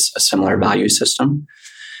is we have a similar value system.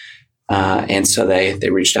 And so they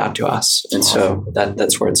reached out to us. And so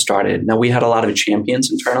that's where it started. Now, we had a lot of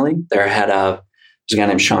champions internally. There's a guy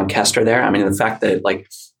named Sean Kester there. I mean, the fact that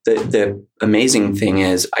the amazing thing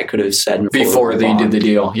is I could have said before they did the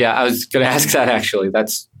deal. Yeah, I was going to ask that actually.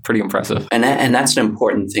 That's pretty impressive. And that's an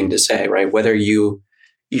important thing to say, right? Whether you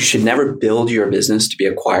should never build your business to be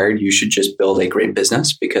acquired. You should just build a great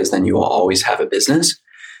business because then you will always have a business.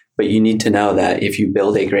 But you need to know that if you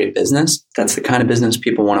build a great business, that's the kind of business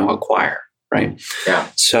people want to acquire, right? Yeah.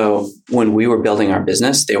 So when we were building our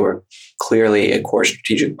business, they were clearly a core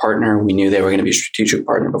strategic partner. We knew they were going to be a strategic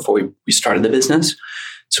partner before we started the business.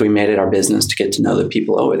 So we made it our business to get to know the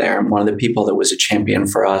people over there. And one of the people that was a champion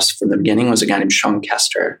for us from the beginning was a guy named Sean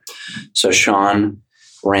Kester. So Sean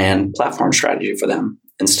ran platform strategy for them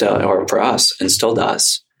for us and still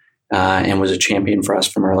does, and was a champion for us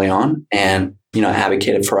from early on and,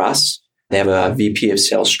 advocated for us. They have a VP of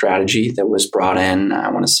sales strategy that was brought in,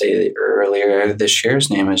 I want to say earlier this year.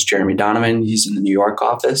 His name is Jeremy Donovan. He's in the New York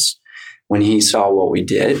office. When he saw what we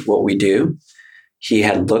do, he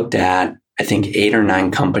had looked at, I think, 8 or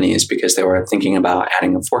 9 companies because they were thinking about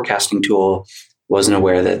adding a forecasting tool, wasn't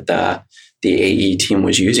aware that the AE team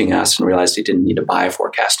was using us and realized he didn't need to buy a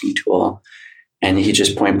forecasting tool. And he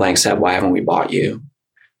just point blank said, "Why haven't we bought you?"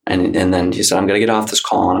 And then he said, "I'm going to get off this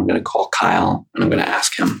call and I'm going to call Kyle and I'm going to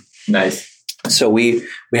ask him." Nice. So we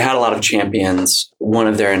had a lot of champions. One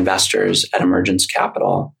of their investors at Emergence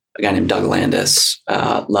Capital, a guy named Doug Landis,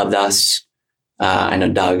 loved us. I know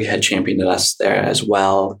Doug had championed us there as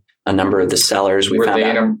well. A number of the sellers were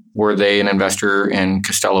they an investor in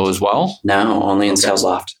Costello as well? No, only in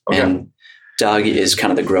SalesLoft. Okay. And Doug is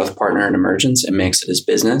kind of the growth partner in Emergence and makes it his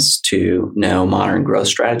business to know modern growth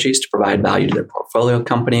strategies to provide value to their portfolio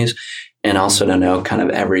companies and also to know kind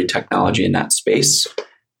of every technology in that space.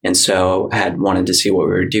 And so had wanted to see what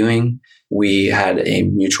we were doing. We had a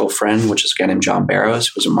mutual friend, which is a guy named John Barrows,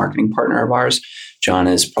 who was a marketing partner of ours. John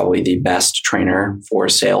is probably the best trainer for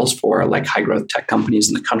sales for like high growth tech companies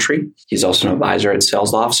in the country. He's also an advisor at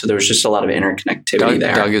SalesLoft. So there was just a lot of interconnectivity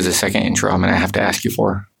there. Doug is a second intro I'm going to have to ask you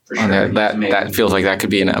for. Sure. That feels like that could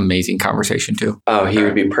be an amazing conversation too. Oh, he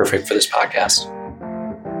would be perfect for this podcast.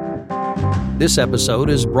 This episode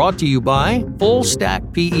is brought to you by Full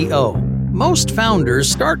Stack PEO. Most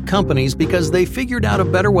founders start companies because they figured out a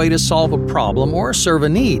better way to solve a problem or serve a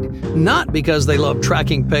need, not because they love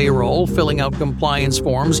tracking payroll, filling out compliance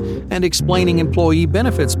forms, and explaining employee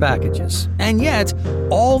benefits packages. And yet,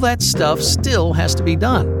 all that stuff still has to be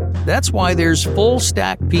done. That's why there's Full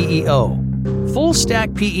Stack PEO. Full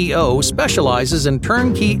Stack PEO specializes in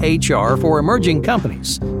turnkey HR for emerging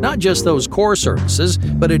companies, not just those core services,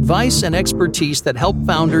 but advice and expertise that help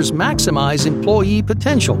founders maximize employee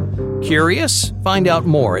potential. Curious? Find out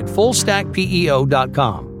more at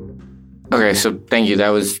fullstackpeo.com. Okay, so thank you. That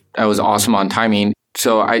was awesome on timing.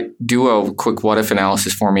 So I do a quick what if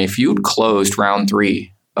analysis for me. If you'd closed round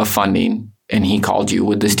 3 of funding and he called you,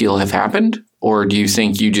 would this deal have happened? Or do you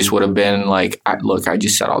think you just would have been like, look, I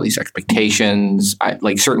just set all these expectations.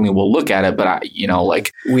 Certainly we'll look at it, but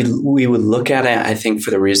we would look at it. I think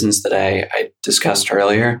for the reasons that I discussed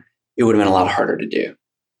earlier, it would have been a lot harder to do.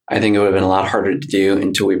 I think it would have been a lot harder to do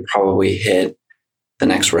until we probably hit the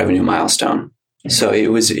next revenue milestone. So it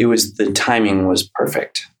was the timing was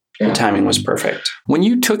perfect. Yeah. The timing was perfect. When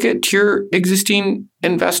you took it to your existing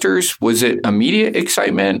investors, was it immediate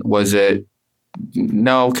excitement? Was it,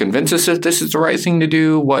 no, convince us that this is the right thing to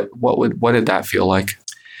do? What did that feel like?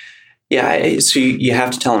 Yeah, so you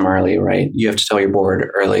have to tell them early, right? You have to tell your board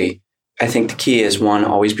early. I think the key is, one,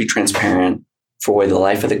 always be transparent for the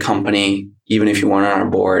life of the company. Even if you weren't on our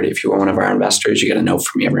board, if you were one of our investors, you get a note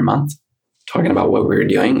from me every month talking about what we were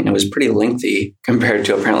doing. And it was pretty lengthy compared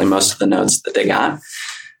to apparently most of the notes that they got.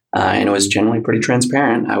 And it was generally pretty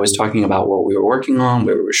transparent. I was talking about what we were working on,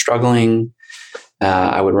 where we were struggling.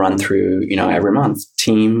 I would run through, every month,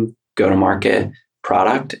 team, go-to-market,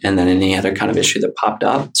 product, and then any other kind of issue that popped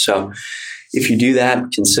up. So if you do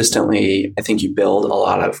that consistently, I think you build a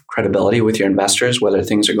lot of credibility with your investors, whether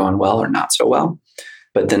things are going well or not so well.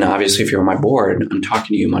 But then obviously, if you're on my board, I'm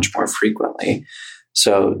talking to you much more frequently.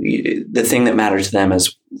 So the thing that matters to them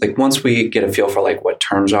is like, once we get a feel for like what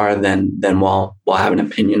terms are, then we'll have an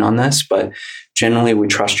opinion on this. But generally, we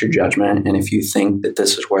trust your judgment. And if you think that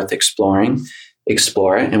this is worth exploring,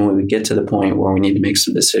 explore it. And when we get to the point where we need to make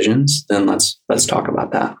some decisions, then let's talk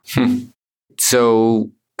about that.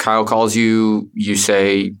 So Kyle calls you, you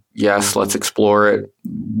say, yes, let's explore it.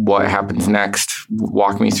 What happens next?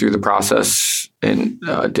 Walk me through the process and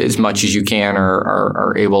as much as you can or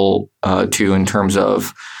are able to in terms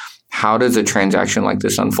of how does a transaction like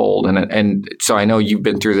this unfold? And so I know you've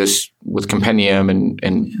been through this with Compendium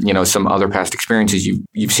and some other past experiences.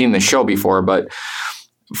 You've seen this show before, but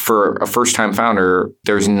for a first-time founder,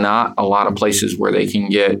 there's not a lot of places where they can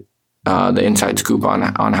get the inside scoop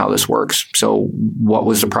on how this works. So what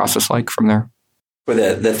was the process like from there? For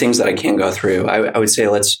the things that I can go through, I would say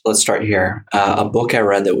let's start here. A book I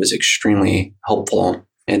read that was extremely helpful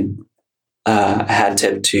and had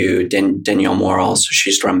tip to Danielle Morrill. So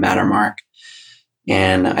she's from Mattermark.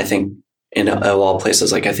 And I think of all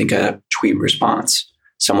places, I think a tweet response.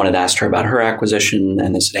 Someone had asked her about her acquisition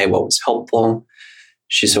and they said, hey, what was helpful?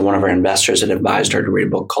 She said one of her investors had advised her to read a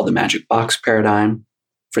book called The Magic Box Paradigm.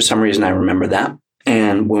 For some reason, I remember that.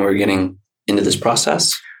 And when we were getting into this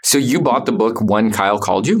process. So you bought the book when Kyle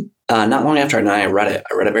called you? Not long after I read it.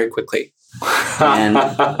 I read it very quickly. And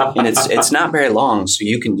it's not very long, so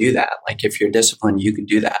you can do that. If you're disciplined, you can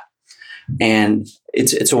do that. And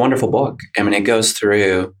it's a wonderful book. I mean, it goes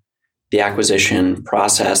through the acquisition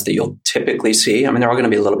process that you'll typically see. I mean, they're all going to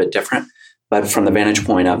be a little bit different, but from the vantage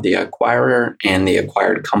point of the acquirer and the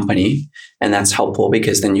acquired company. And that's helpful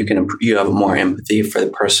because then you have more empathy for the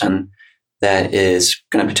person that is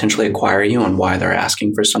going to potentially acquire you and why they're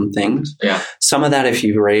asking for some things. Yeah. Some of that, if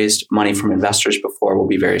you've raised money from investors before, will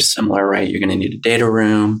be very similar, right? You're going to need a data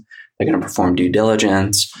room. They're going to perform due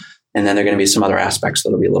diligence. And then there are going to be some other aspects that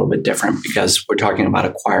will be a little bit different because we're talking about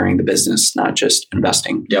acquiring the business, not just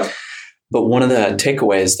investing. Yeah. But one of the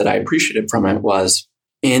takeaways that I appreciated from it was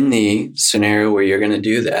in the scenario where you're going to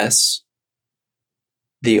do this,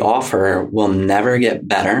 the offer will never get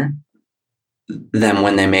better than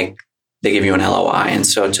when they give you an LOI. And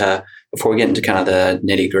so before we get into kind of the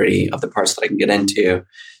nitty gritty of the parts that I can get into,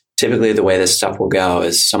 typically the way this stuff will go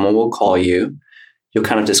is someone will call you, you'll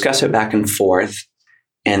kind of discuss it back and forth.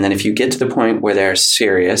 And then if you get to the point where they're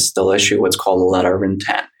serious, they'll issue what's called a letter of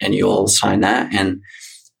intent and you'll sign that. And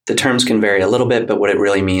the terms can vary a little bit, but what it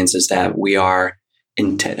really means is that we are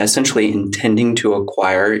essentially intending to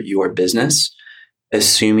acquire your business,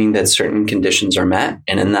 assuming that certain conditions are met.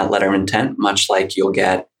 And in that letter of intent, much like you'll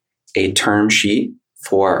get a term sheet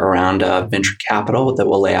for a round of venture capital that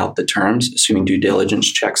will lay out the terms, assuming due diligence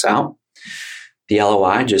checks out. The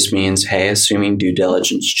LOI just means, hey, assuming due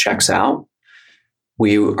diligence checks out,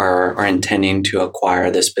 we are intending to acquire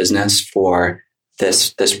this business for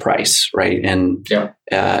this price, right? And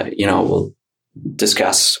we'll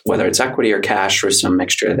discuss whether it's equity or cash or some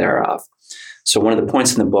mixture thereof. So one of the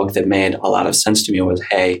points in the book that made a lot of sense to me was,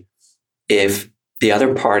 hey, if the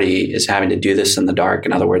other party is having to do this in the dark,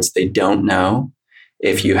 in other words, they don't know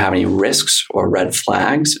if you have any risks or red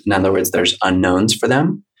flags, in other words, there's unknowns for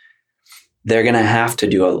them, they're going to have to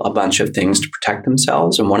do a bunch of things to protect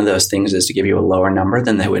themselves. And one of those things is to give you a lower number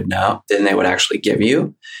than they would actually give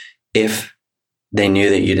you if they knew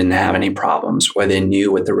that you didn't have any problems or they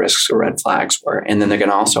knew what the risks or red flags were. And then they're going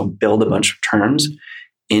to also build a bunch of terms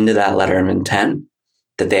into that letter of intent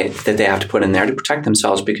that they have to put in there to protect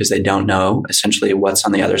themselves because they don't know essentially what's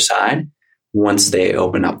on the other side once they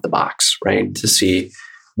open up the box, right? To see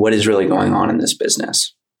what is really going on in this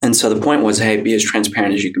business. And so the point was, hey, be as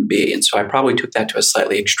transparent as you can be. And so I probably took that to a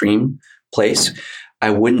slightly extreme place.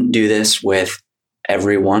 I wouldn't do this with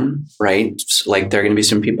everyone, right? Like there are going to be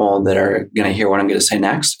some people that are going to hear what I'm going to say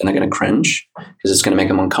next and they're going to cringe because it's going to make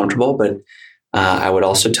them uncomfortable. But I would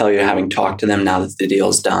also tell you, having talked to them now that the deal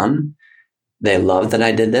is done, they loved that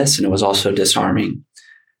I did this, and it was also disarming.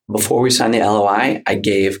 Before we signed the LOI, I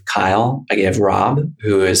gave Rob,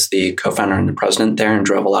 who is the co-founder and the president there and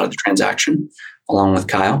drove a lot of the transaction along with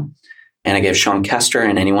Kyle, and I gave Sean Kester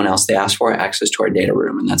and anyone else they asked for access to our data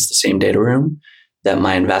room. And that's the same data room that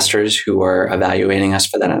my investors who were evaluating us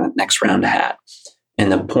for that next round had.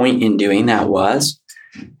 And the point in doing that was,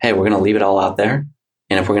 hey, we're going to leave it all out there.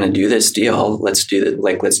 And if we're going to do this deal, let's do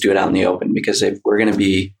it out in the open, because if we're going to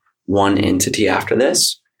be one entity after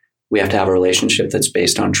this, we have to have a relationship that's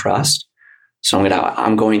based on trust. So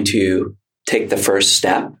I'm going to take the first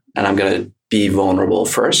step and I'm going to be vulnerable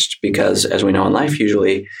first, because as we know in life,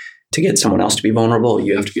 usually to get someone else to be vulnerable,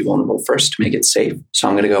 you have to be vulnerable first to make it safe. So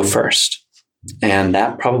I'm going to go first. And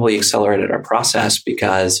that probably accelerated our process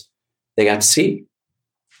because they got to see.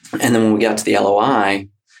 And then when we got to the LOI,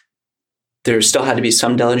 there still had to be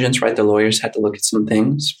some diligence, right? The lawyers had to look at some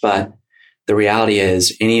things, but the reality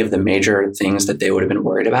is any of the major things that they would have been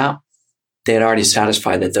worried about, they had already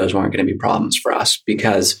satisfied that those weren't going to be problems for us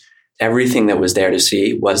because everything that was there to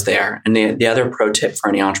see was there. And the other pro tip for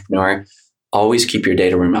any entrepreneur, always keep your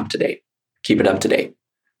data room up to date. Keep it up to date.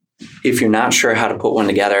 If you're not sure how to put one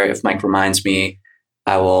together, if Mike reminds me,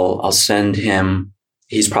 I'll send him,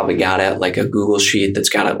 he's probably got it, like a Google sheet that's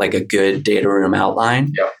got it like a good data room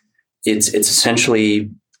outline. Yeah. It's essentially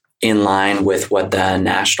in line with what the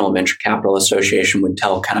National Venture Capital Association would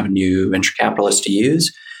tell kind of a new venture capitalist to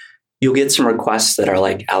use. You'll get some requests that are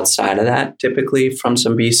like outside of that typically from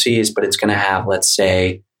some VCs, but it's going to have, let's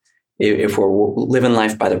say, if we're living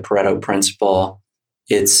life by the Pareto principle,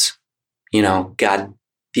 it's, got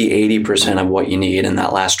the 80% of what you need in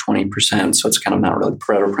that last 20%. So it's kind of not really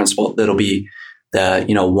Pareto principle. It'll be the,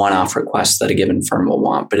 one-off requests that a given firm will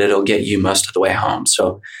want, but it'll get you most of the way home.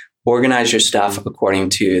 So organize your stuff according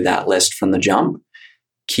to that list from the jump.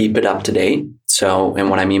 Keep it up to date. So, and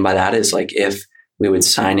what I mean by that is like if we would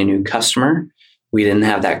sign a new customer, we didn't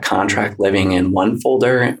have that contract living in one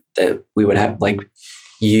folder that we would have like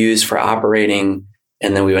use for operating.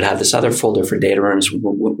 And then we would have this other folder for data rooms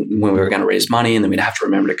when we were going to raise money. And then we'd have to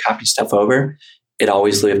remember to copy stuff over. It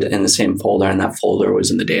always lived in the same folder, and that folder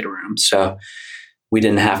was in the data room. So we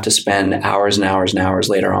didn't have to spend hours and hours and hours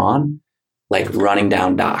later on, like running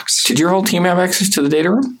down docs. Did your whole team have access to the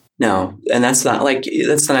data room? No. And that's the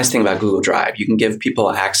nice thing about Google Drive. You can give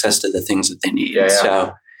people access to the things that they need. Yeah.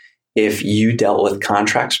 So if you dealt with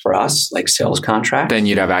contracts for us, like sales contracts, then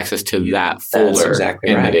you'd have access to that folder exactly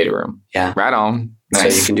in right. the data room. Yeah. Right on.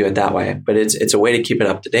 Nice. So you can do it that way. But it's a way to keep it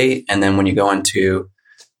up to date. And then when you go into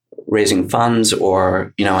raising funds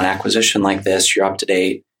or, an acquisition like this, you're up to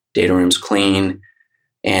date, data room's clean.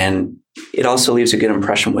 And it also leaves a good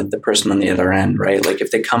impression with the person on the other end, right? Like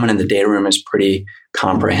if they come in and the data room is pretty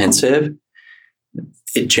comprehensive,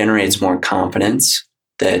 it generates more confidence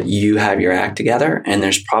that you have your act together and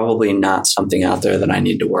there's probably not something out there that I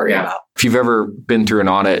need to worry about. If you've ever been through an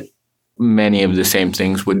audit, many of the same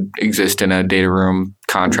things would exist in a data room: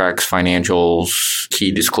 contracts, financials,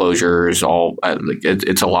 key disclosures, all.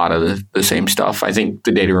 It's a lot of the same stuff. I think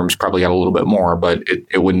the data room's probably got a little bit more, but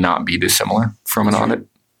it would not be dissimilar from an audit.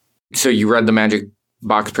 So you read the Magic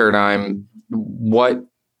Box Paradigm. What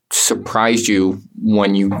surprised you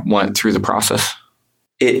when you went through the process?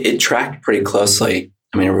 It tracked pretty closely.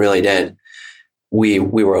 I mean, it really did. We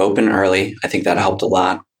were open early. I think that helped a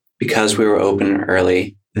lot. Because we were open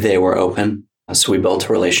early, they were open. So we built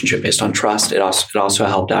a relationship based on trust. It also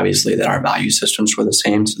helped, obviously, that our value systems were the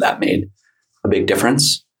same. So that made a big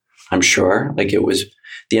difference, I'm sure. Like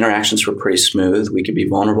the interactions were pretty smooth. We could be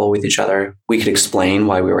vulnerable with each other. We could explain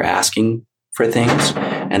why we were asking for things.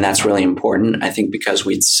 And that's really important. I think because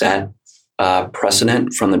we'd set a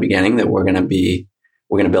precedent from the beginning that we're going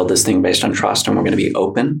to build this thing based on trust and we're going to be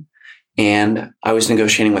open. And I was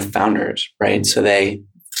negotiating with founders, right? So they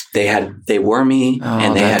were me,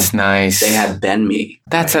 and nice. They had been me.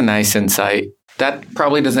 That's a nice insight. That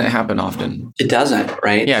probably doesn't happen often. It doesn't,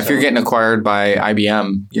 right? Yeah, if you're getting acquired by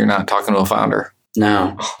IBM, you're not talking to a founder.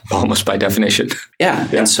 No. Almost by definition. Yeah.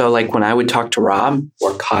 And so like when I would talk to Rob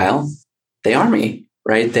or Kyle, they are me,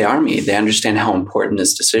 right? They are me. They understand how important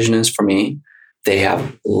this decision is for me. They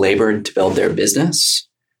have labored to build their business.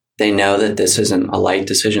 They know that this isn't a light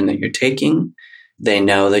decision that you're taking. They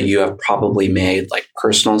know that you have probably made like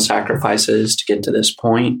personal sacrifices to get to this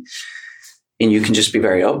point. And you can just be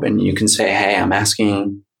very open. You can say, hey, I'm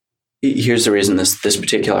asking, here's the reason this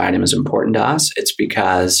particular item is important to us. It's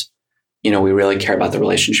because, we really care about the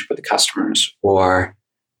relationship with the customers. Or,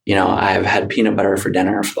 I've had peanut butter for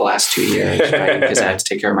dinner for the last 2 years, right? Because I have to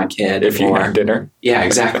take care of my kid. If you have dinner. Yeah,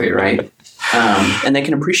 exactly, right? And they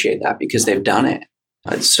can appreciate that because they've done it.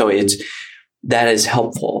 So that is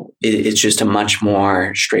helpful. It's just a much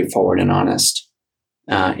more straightforward and honest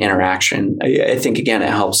interaction. I think, again, it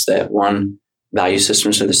helps that one, value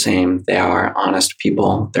systems are the same. They are honest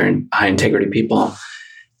people. They're high integrity people.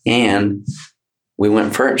 And we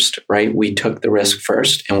went first, right? We took the risk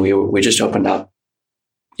first and we just opened up,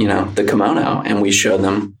 the kimono and we showed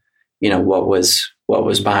them, what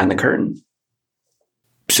was behind the curtain.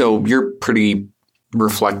 So you're pretty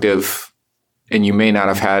reflective, and you may not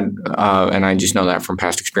have had, and I just know that from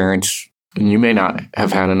past experience, and you may not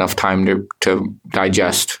have had enough time to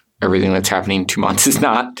digest everything that's happening. 2 months is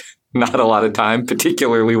not a lot of time,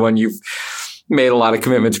 particularly when you've made a lot of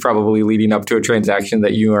commitments probably leading up to a transaction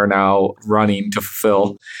that you are now running to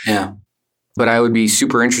fulfill. Yeah. But I would be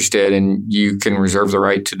super interested, and you can reserve the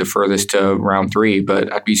right to defer this to round 3,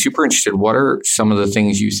 but I'd be super interested. What are some of the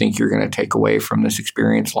things you think you're going to take away from this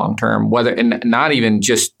experience long-term? And not even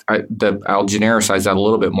just, I'll genericize that a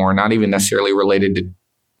little bit more, not even necessarily related to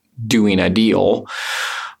doing a deal,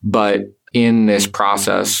 but in this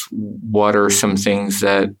process, what are some things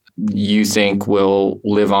that you think will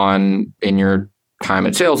live on in your time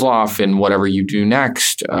at SalesLoft and whatever you do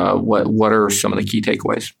next, what are some of the key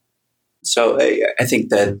takeaways? So I think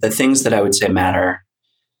that the things that I would say matter,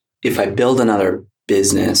 if I build another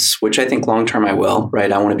business, which I think long-term I will,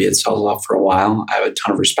 right? I want to be at SalesLoft for a while. I have a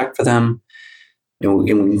ton of respect for them. And we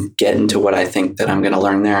can get into what I think that I'm going to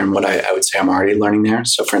learn there and what I would say I'm already learning there.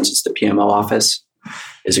 So for instance, the PMO office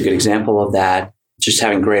is a good example of that. Just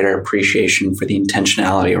having greater appreciation for the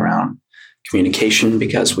intentionality around communication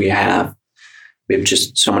because we have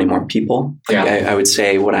just so many more people. I would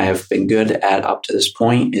say what I have been good at up to this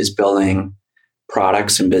point is building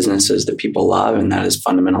products and businesses that people love. And that is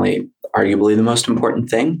fundamentally, arguably the most important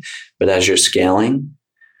thing. But as you're scaling,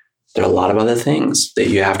 there are a lot of other things that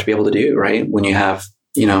you have to be able to do, right? When you have,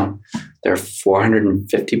 there are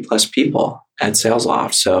 450 plus people at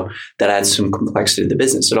SalesLoft. So that adds some complexity to the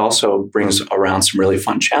business. It also brings around some really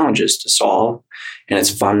fun challenges to solve. And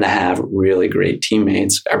it's fun to have really great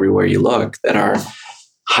teammates everywhere you look that are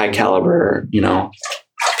high caliber,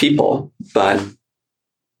 people. But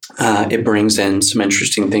it brings in some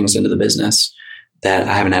interesting things into the business that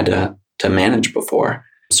I haven't had to manage before.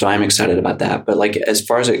 So I'm excited about that. But as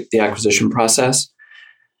far as the acquisition process,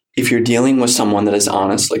 if you're dealing with someone that is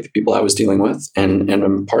honest, like the people I was dealing with and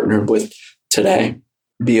I'm partnered with today,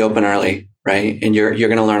 be open early, right? And you're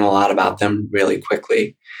going to learn a lot about them really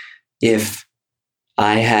quickly. If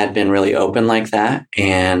I had been really open like that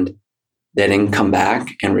and they didn't come back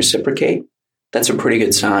and reciprocate, that's a pretty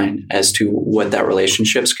good sign as to what that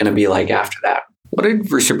relationship's going to be like after that. What did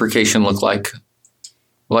reciprocation look like?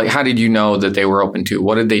 How did you know that they were open to?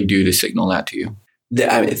 What did they do to signal that to you?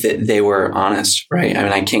 They were honest, right? I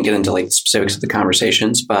mean, I can't get into the specifics of the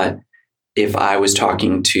conversations, but if I was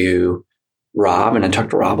talking to Rob, and I talk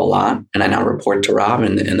to Rob a lot, and I now report to Rob,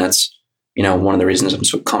 and that's one of the reasons I'm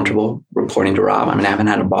so comfortable reporting to Rob. I mean, I haven't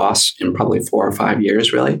had a boss in probably 4 or 5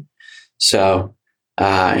 years, really. So,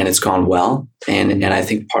 and it's gone well, and I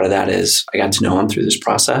think part of that is I got to know him through this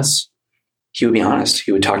process. He would be honest.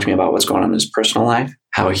 He would talk to me about what's going on in his personal life,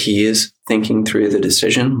 how he is thinking through the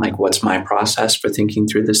decision, what's my process for thinking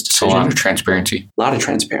through this decision. A lot of transparency.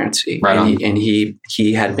 Right. And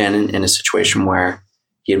he had been in a situation where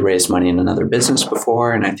he had raised money in another business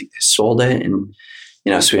before, and I think they sold it. And,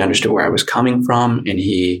 so he understood where I was coming from, and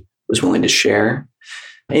he was willing to share.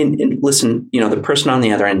 And listen, the person on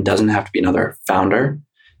the other end doesn't have to be another founder,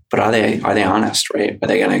 but are they honest, right? Are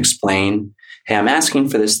they going to explain, hey, I'm asking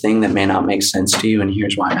for this thing that may not make sense to you, and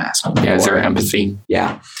here's why I'm asking. Yeah, is there empathy?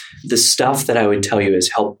 Yeah. The stuff that I would tell you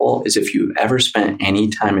is helpful is if you've ever spent any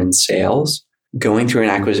time in sales, going through an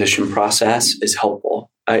acquisition process is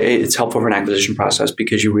helpful. It's helpful for an acquisition process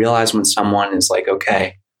because you realize when someone is like,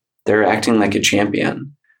 okay, they're acting like a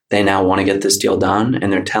champion. They now want to get this deal done,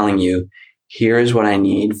 and they're telling you, here is what I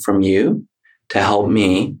need from you to help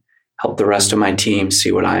me help the rest of my team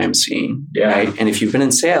see what I am seeing. Yeah. Right? And if you've been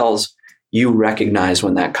in sales, you recognize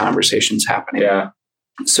when that conversation's happening. Yeah.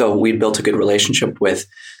 So we built a good relationship with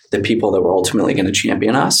the people that were ultimately going to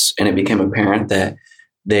champion us. And it became apparent that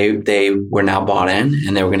they were now bought in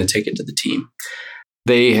and they were going to take it to the team.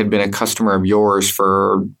 They had been a customer of yours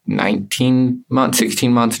for 19 months,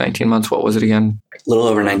 16 months, 19 months. What was it again? A little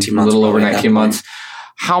over 19 months. A little over 19 months.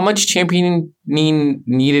 How much championing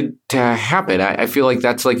needed to happen? I feel like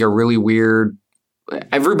that's a really weird.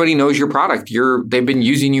 Everybody knows your product. They've been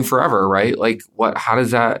using you forever, right? How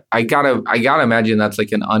does that? I gotta imagine that's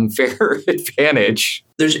an unfair advantage.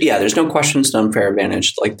 There's no question it's an unfair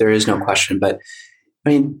advantage. There is no question. But I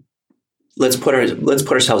mean, let's put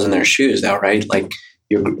ourselves in their shoes though, right?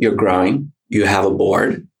 You're growing, you have a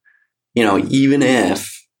board, even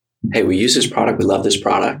if, hey, we use this product, we love this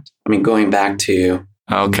product. I mean, going back to,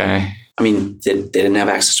 okay. I mean, they didn't have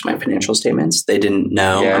access to my financial statements. They didn't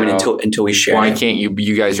know. Yeah, until we shared. Why can't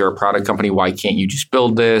you guys are a product company. Why can't you just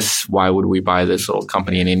build this? Why would we buy this little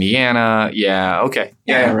company in Indiana? Yeah. Okay.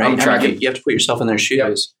 Yeah. Right. I'm tracking. You have to put yourself in their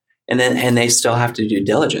shoes. Yep. And they still have to do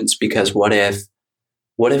diligence because what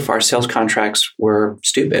if our sales contracts were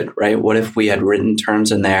stupid, right? What if we had written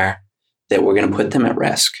terms in there that were going to put them at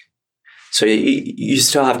risk? So you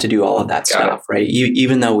still have to do all of that stuff, right?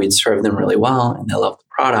 Even though we'd serve them really well and they love the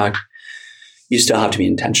product, you still have to be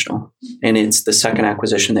intentional. And it's the second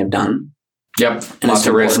acquisition they've done. Yep. And Lots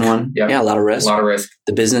of risk. One. Yep. Yeah, a lot of risk. A lot of risk.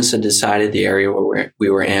 The business had decided the area where we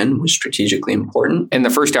were in was strategically important. And the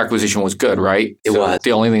first acquisition was good, right? It was.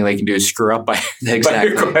 The only thing they can do is screw up by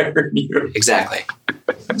acquiring you. Exactly.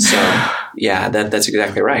 So, yeah, that's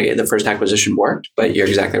exactly right. The first acquisition worked, but you're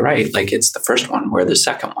exactly right. It's the first one, we're the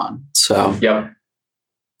second one. So, yep.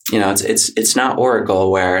 It's not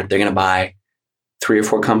Oracle where they're going to buy 3 or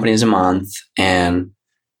 4 companies a month, and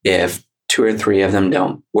if 2 or 3 of them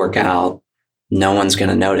don't work out, no one's going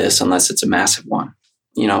to notice unless it's a massive one.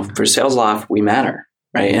 For SalesLoft, we matter,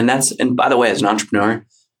 right? And by the way, as an entrepreneur,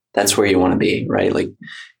 that's where you want to be, right? Like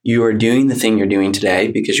you are doing the thing you're doing today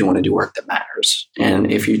because you want to do work that matters.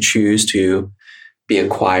 And if you choose to be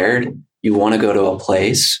acquired, you want to go to a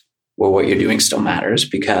place where what you're doing still matters,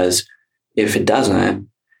 because if it doesn't,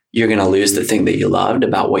 you're going to lose the thing that you loved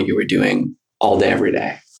about what you were doing all day, every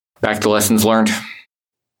day. Back to lessons learned.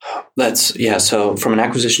 So from an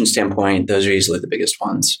acquisition standpoint, those are easily the biggest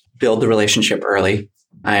ones. Build the relationship early.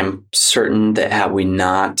 I am certain that had we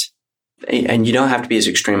not, and you don't have to be as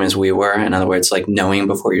extreme as we were. In other words, like knowing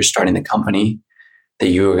before you're starting the company that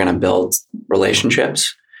you were going to build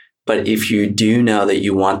relationships. But if you do know that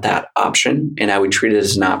you want that option, and I would treat it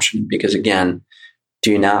as an option, because again,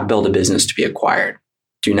 do not build a business to be acquired.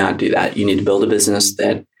 Do not do that. You need to build a business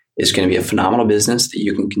that is going to be a phenomenal business that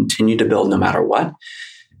you can continue to build no matter what,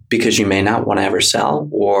 because you may not want to ever sell,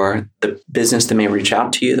 or the business that may reach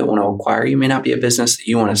out to you that want to acquire you may not be a business that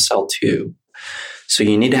you want to sell to. So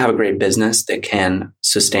you need to have a great business that can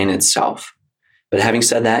sustain itself. But having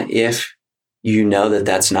said that, if you know that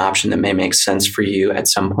that's an option that may make sense for you at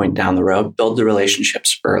some point down the road, build the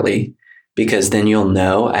relationships early, because then you'll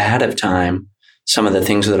know ahead of time some of the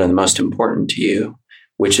things that are the most important to you,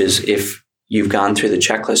 which is if you've gone through the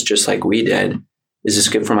checklist just like we did, is this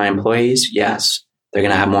good for my employees? Yes. They're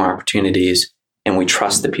going to have more opportunities, and we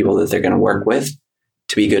trust the people that they're going to work with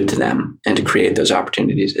to be good to them and to create those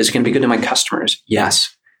opportunities. Is it going to be good to my customers?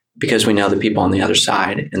 Yes, because we know the people on the other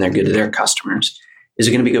side and they're good to their customers. Is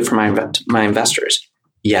it going to be good for my investors?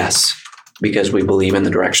 Yes, because we believe in the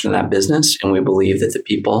direction of that business, and we believe that the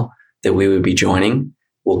people that we would be joining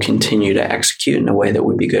will continue to execute in a way that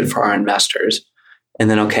would be good for our investors. And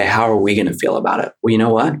then, okay, how are we going to feel about it? Well, you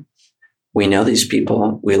know what? We know these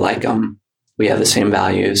people. We like them. We have the same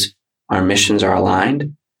values. Our missions are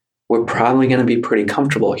aligned. We're probably going to be pretty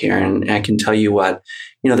comfortable here. And I can tell you what,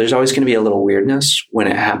 there's always going to be a little weirdness when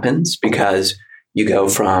it happens, because you go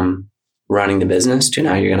from running the business to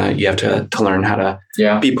now you have to learn how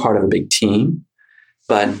to be part of a big team.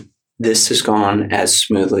 But this has gone as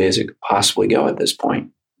smoothly as it could possibly go at this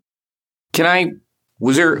point.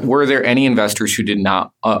 Were there any investors who did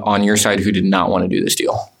not, on your side, who did not want to do this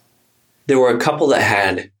deal? There were a couple that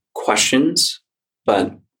had questions,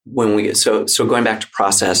 but so going back to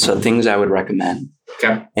process, so things I would recommend.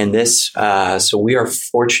 Okay. And this, so we are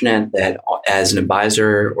fortunate that as an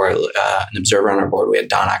advisor or an observer on our board, we had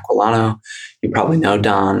Don Aquilano. You probably know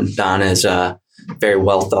Don. Don is a very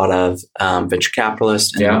well thought of venture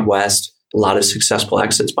capitalist in the Midwest. A lot of successful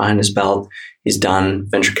exits behind his belt. He's done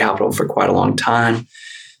venture capital for quite a long time.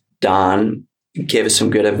 Don gave us some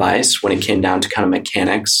good advice when it came down to kind of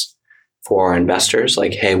mechanics for our investors.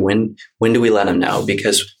 Like, hey, when do we let them know?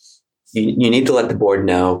 Because you need to let the board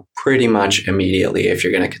know pretty much immediately if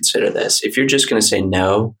you're going to consider this. If you're just going to say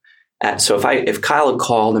no, so if Kyle had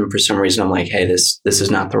called and for some reason I'm like, hey, this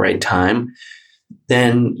is not the right time,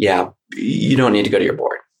 then you don't need to go to your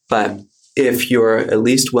board. But if you're at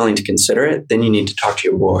least willing to consider it, then you need to talk to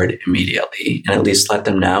your board immediately and at least let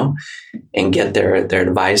them know and get their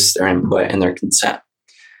advice, their input, and their consent.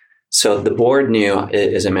 So the board knew,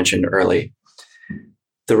 as I mentioned early,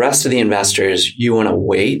 the rest of the investors, you want to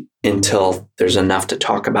wait until there's enough to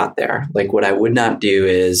talk about there. Like what I would not do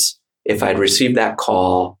is if I'd received that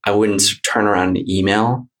call, I wouldn't turn around and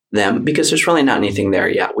email them because there's really not anything there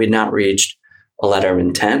yet. We'd not reached a letter of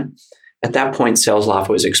intent. At that point, SalesLoft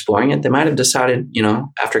was exploring it. They might have decided,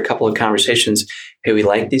 after a couple of conversations, hey, we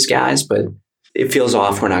like these guys, but it feels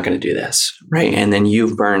off. We're not going to do this, right? And then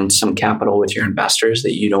you've burned some capital with your investors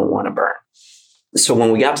that you don't want to burn. So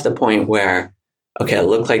when we got to the point where, okay, it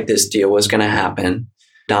looked like this deal was going to happen,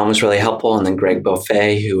 Don was really helpful. And then Greg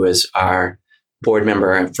Beaufait, who was our board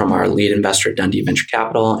member from our lead investor at Dundee Venture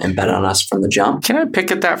Capital and bet on us from the jump. Can I pick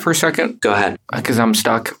at that for a second? Go ahead. Because I'm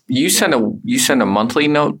stuck. You send a monthly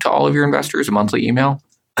note to all of your investors, a monthly email?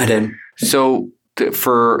 I did. So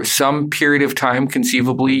for some period of time,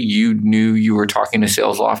 conceivably, you knew you were talking to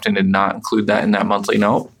SalesLoft and did not include that in that monthly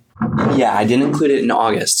note? Yeah, I didn't include it in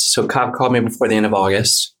August. So Cobb called me before the end of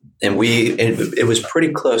August, and it was pretty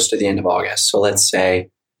close to the end of August. So let's say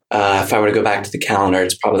if I were to go back to the calendar,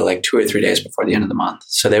 it's probably like 2 or 3 days before the end of the month.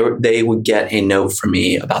 So they would get a note from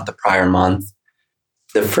me about the prior month,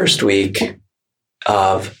 the first week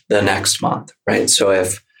of the next month, right? So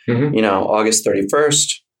if, August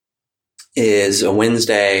 31st is a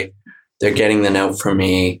Wednesday, they're getting the note from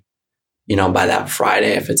me, by that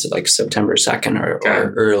Friday, if it's like September 2nd or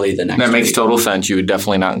early the next week. That makes total sense. You would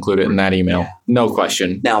definitely not include it in that email. Yeah. No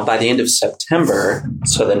question. Now, by the end of September,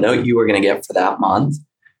 so the note you were going to get for that month,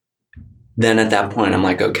 then at that point, I'm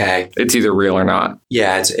like, okay, it's either real or not.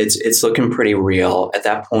 Yeah, it's looking pretty real. At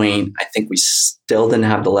that point, I think we still didn't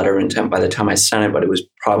have the letter of intent by the time I sent it, but it was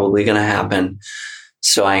probably going to happen.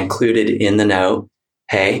 So I included in the note,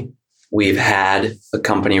 hey, we've had a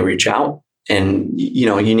company reach out, and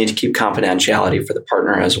you need to keep confidentiality for the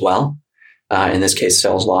partner as well. In this case,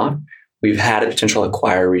 SalesLoft. We've had a potential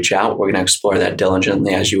acquirer reach out. We're going to explore that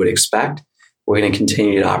diligently, as you would expect. We're going to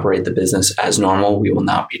continue to operate the business as normal. We will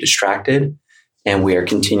not be distracted. And we are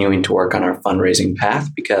continuing to work on our fundraising path,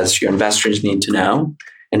 because your investors need to know,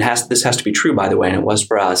 and this has to be true, by the way, and it was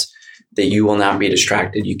for us, that you will not be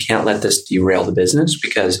distracted. You can't let this derail the business,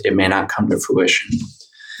 because it may not come to fruition.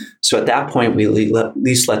 So at that point, we at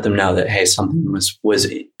least let them know that, hey, something was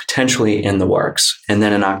potentially in the works. And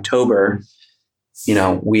then in October,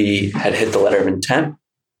 we had hit the letter of intent.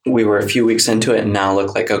 We were a few weeks into it, and now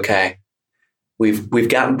look like, okay, we've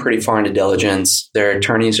gotten pretty far into diligence. Their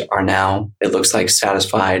attorneys are now, it looks like,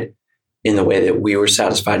 satisfied in the way that we were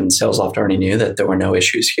satisfied, and SalesLoft already knew that there were no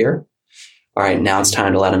issues here. All right, now it's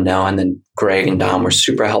time to let them know. And then Greg and Dom were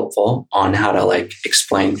super helpful on how to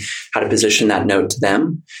explain how to position that note to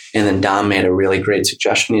them. And then Dom made a really great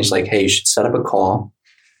suggestion. He's like, hey, you should set up a call,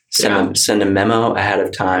 send a memo ahead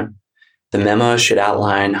of time. The memo should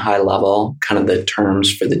outline high level kind of the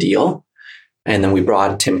terms for the deal. And then we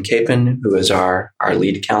brought Tim Capon, who is our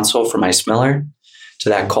lead counsel from Ice Miller, to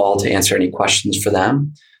that call to answer any questions for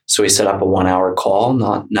them. So we set up a 1-hour call,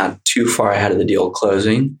 not too far ahead of the deal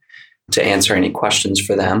closing, to answer any questions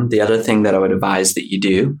for them. The other thing that I would advise that you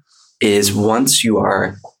do is, once you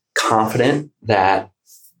are confident that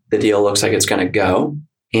the deal looks like it's going to go,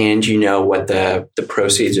 and you know what the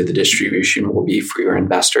proceeds or the distribution will be for your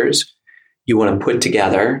investors, you want to put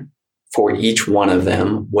together for each one of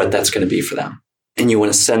them what that's going to be for them. And you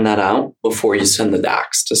want to send that out before you send the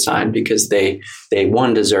docs to sign, because they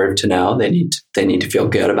deserve to know. They need to feel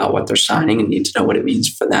good about what they're signing and need to know what it means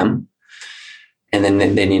for them. And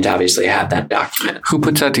then they need to obviously have that document. Who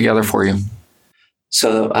puts that together for you?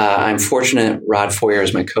 So I'm fortunate. Rod Foyer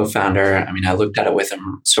is my co-founder. I mean, I looked at it with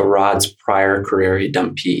him. So Rod's prior career, he'd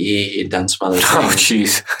done PE, he'd done some other things. Oh,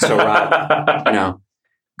 jeez. So Rod,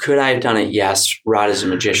 could I have done it? Yes. Rod is a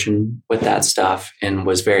magician with that stuff and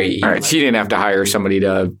was very easy. All right. So you didn't have to hire somebody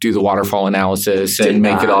to do the waterfall analysis and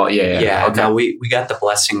make it all. Yeah. Okay. No, we got the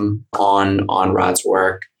blessing on Rod's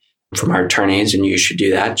work from our attorneys, and you should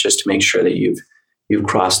do that just to make sure that you've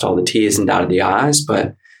crossed all the T's and dotted the I's.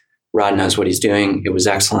 But Rod knows what he's doing. It was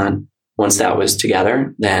excellent. Once that was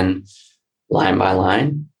together, then line by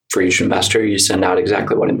line for each investor, you send out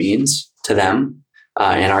exactly what it means to them.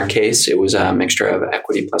 In our case, it was a mixture of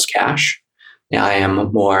equity plus cash. Now, I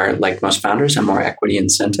am more, like most founders, I'm more equity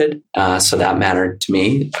incented. So that mattered to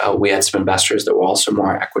me. We had some investors that were also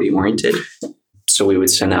more equity oriented. So we would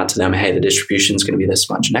send out to them, hey, the distribution is going to be this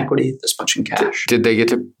much in equity, this much in cash. Did they get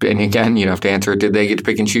to, and again, you have to answer, did they get to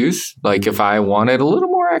pick and choose? Like, if I wanted a little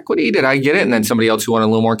more equity, did I get it? And then somebody else who wanted a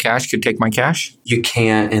little more cash could take my cash? You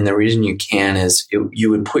can't. And the reason you can is you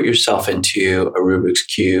would put yourself into a Rubik's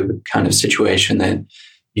Cube kind of situation that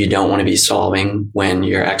you don't want to be solving when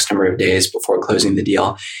you're X number of days before closing the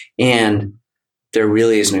deal. And there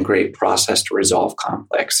really isn't a great process to resolve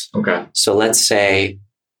conflicts. Okay. So let's say,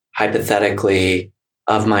 hypothetically,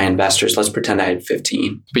 of my investors, let's pretend I had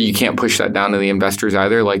 15. But you can't push that down to the investors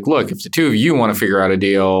either. Like, look, if the two of you want to figure out a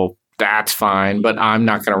deal, that's fine, but I'm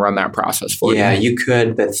not going to run that process for you. Yeah, you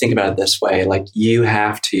could, but think about it this way. Like, you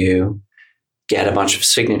have to get a bunch of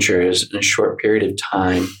signatures in a short period of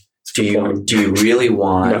time. Do you really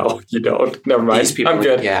want... No, you don't. Never mind. These people, I'm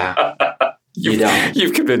good. Yeah. You don't.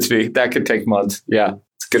 You've convinced me. That could take months. Yeah.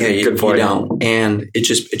 Good point. You don't. And it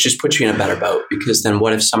just puts you in a better boat, because then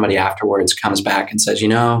what if somebody afterwards comes back and says,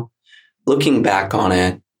 looking back on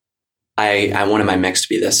it, I wanted my mix to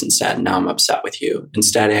be this instead, and now I'm upset with you.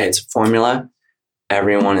 Instead, hey, it's a formula.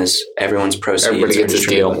 Everyone's proceeds. Everybody gets a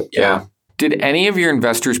deal. Yeah. Did any of your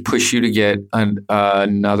investors push you to get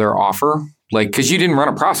another offer? Like, because you didn't run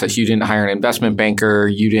a process. You didn't hire an investment banker.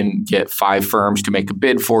 You didn't get 5 firms to make a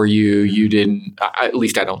bid for you. You didn't, at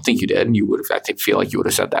least I don't think you did. And you would have, feel like you would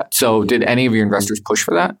have said that. So did any of your investors push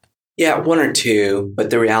for that? Yeah, 1 or 2. But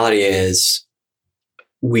the reality is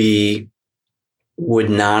we would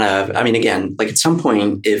not have, again, like at some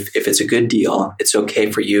point, if it's a good deal, it's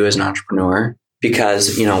okay for you as an entrepreneur,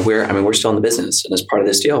 because, we're still in the business. And as part of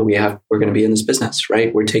this deal, we're going to be in this business,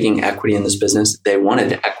 right? We're taking equity in this business. They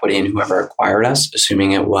wanted equity in whoever acquired us,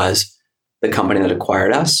 assuming it was the company that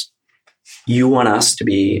acquired us. You want us to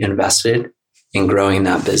be invested in growing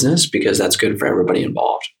that business, because that's good for everybody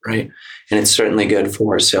involved, right? And it's certainly good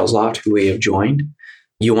for SalesLoft, who we have joined.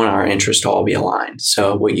 you want our interests to all be aligned.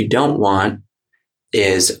 So what you don't want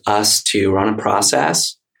is us to run a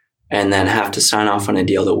process and then have to sign off on a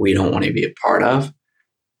deal that we don't want to be a part of.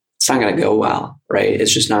 It's not going to go well, right?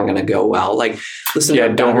 It's just not going to go well. Like, listen. Yeah,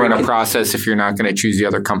 don't run a process if you're not going to choose the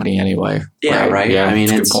other company anyway. Yeah, right. Yeah, I mean,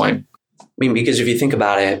 it's a good point. I mean, because if you think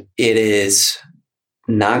about it, it is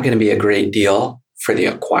not going to be a great deal for the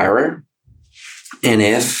acquirer. And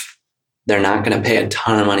if they're not going to pay a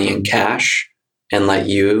ton of money in cash and let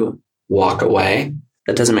you walk away,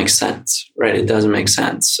 that doesn't make sense, right? It doesn't make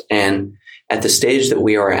sense. And at the stage that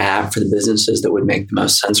we are at for the businesses that would make the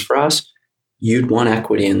most sense for us, you'd want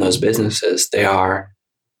equity in those businesses. They are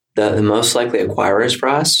the most likely acquirers for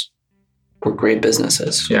us. We're great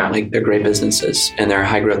businesses. Yeah. Like, they're great businesses, and they're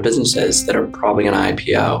high growth businesses that are probably going to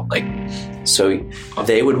IPO. Like, so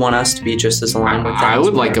they would want us to be just as aligned with them. I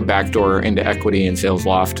would like a backdoor into equity in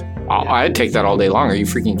SalesLoft. I'd take that all day long. Are you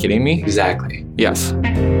freaking kidding me? Exactly. Yes.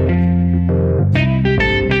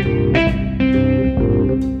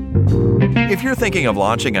 If you're thinking of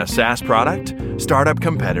launching a SaaS product, Startup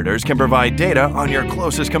Competitors can provide data on your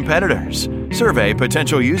closest competitors, survey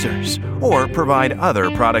potential users, or provide other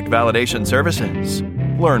product validation services.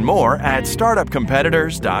 Learn more at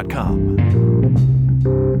startupcompetitors.com.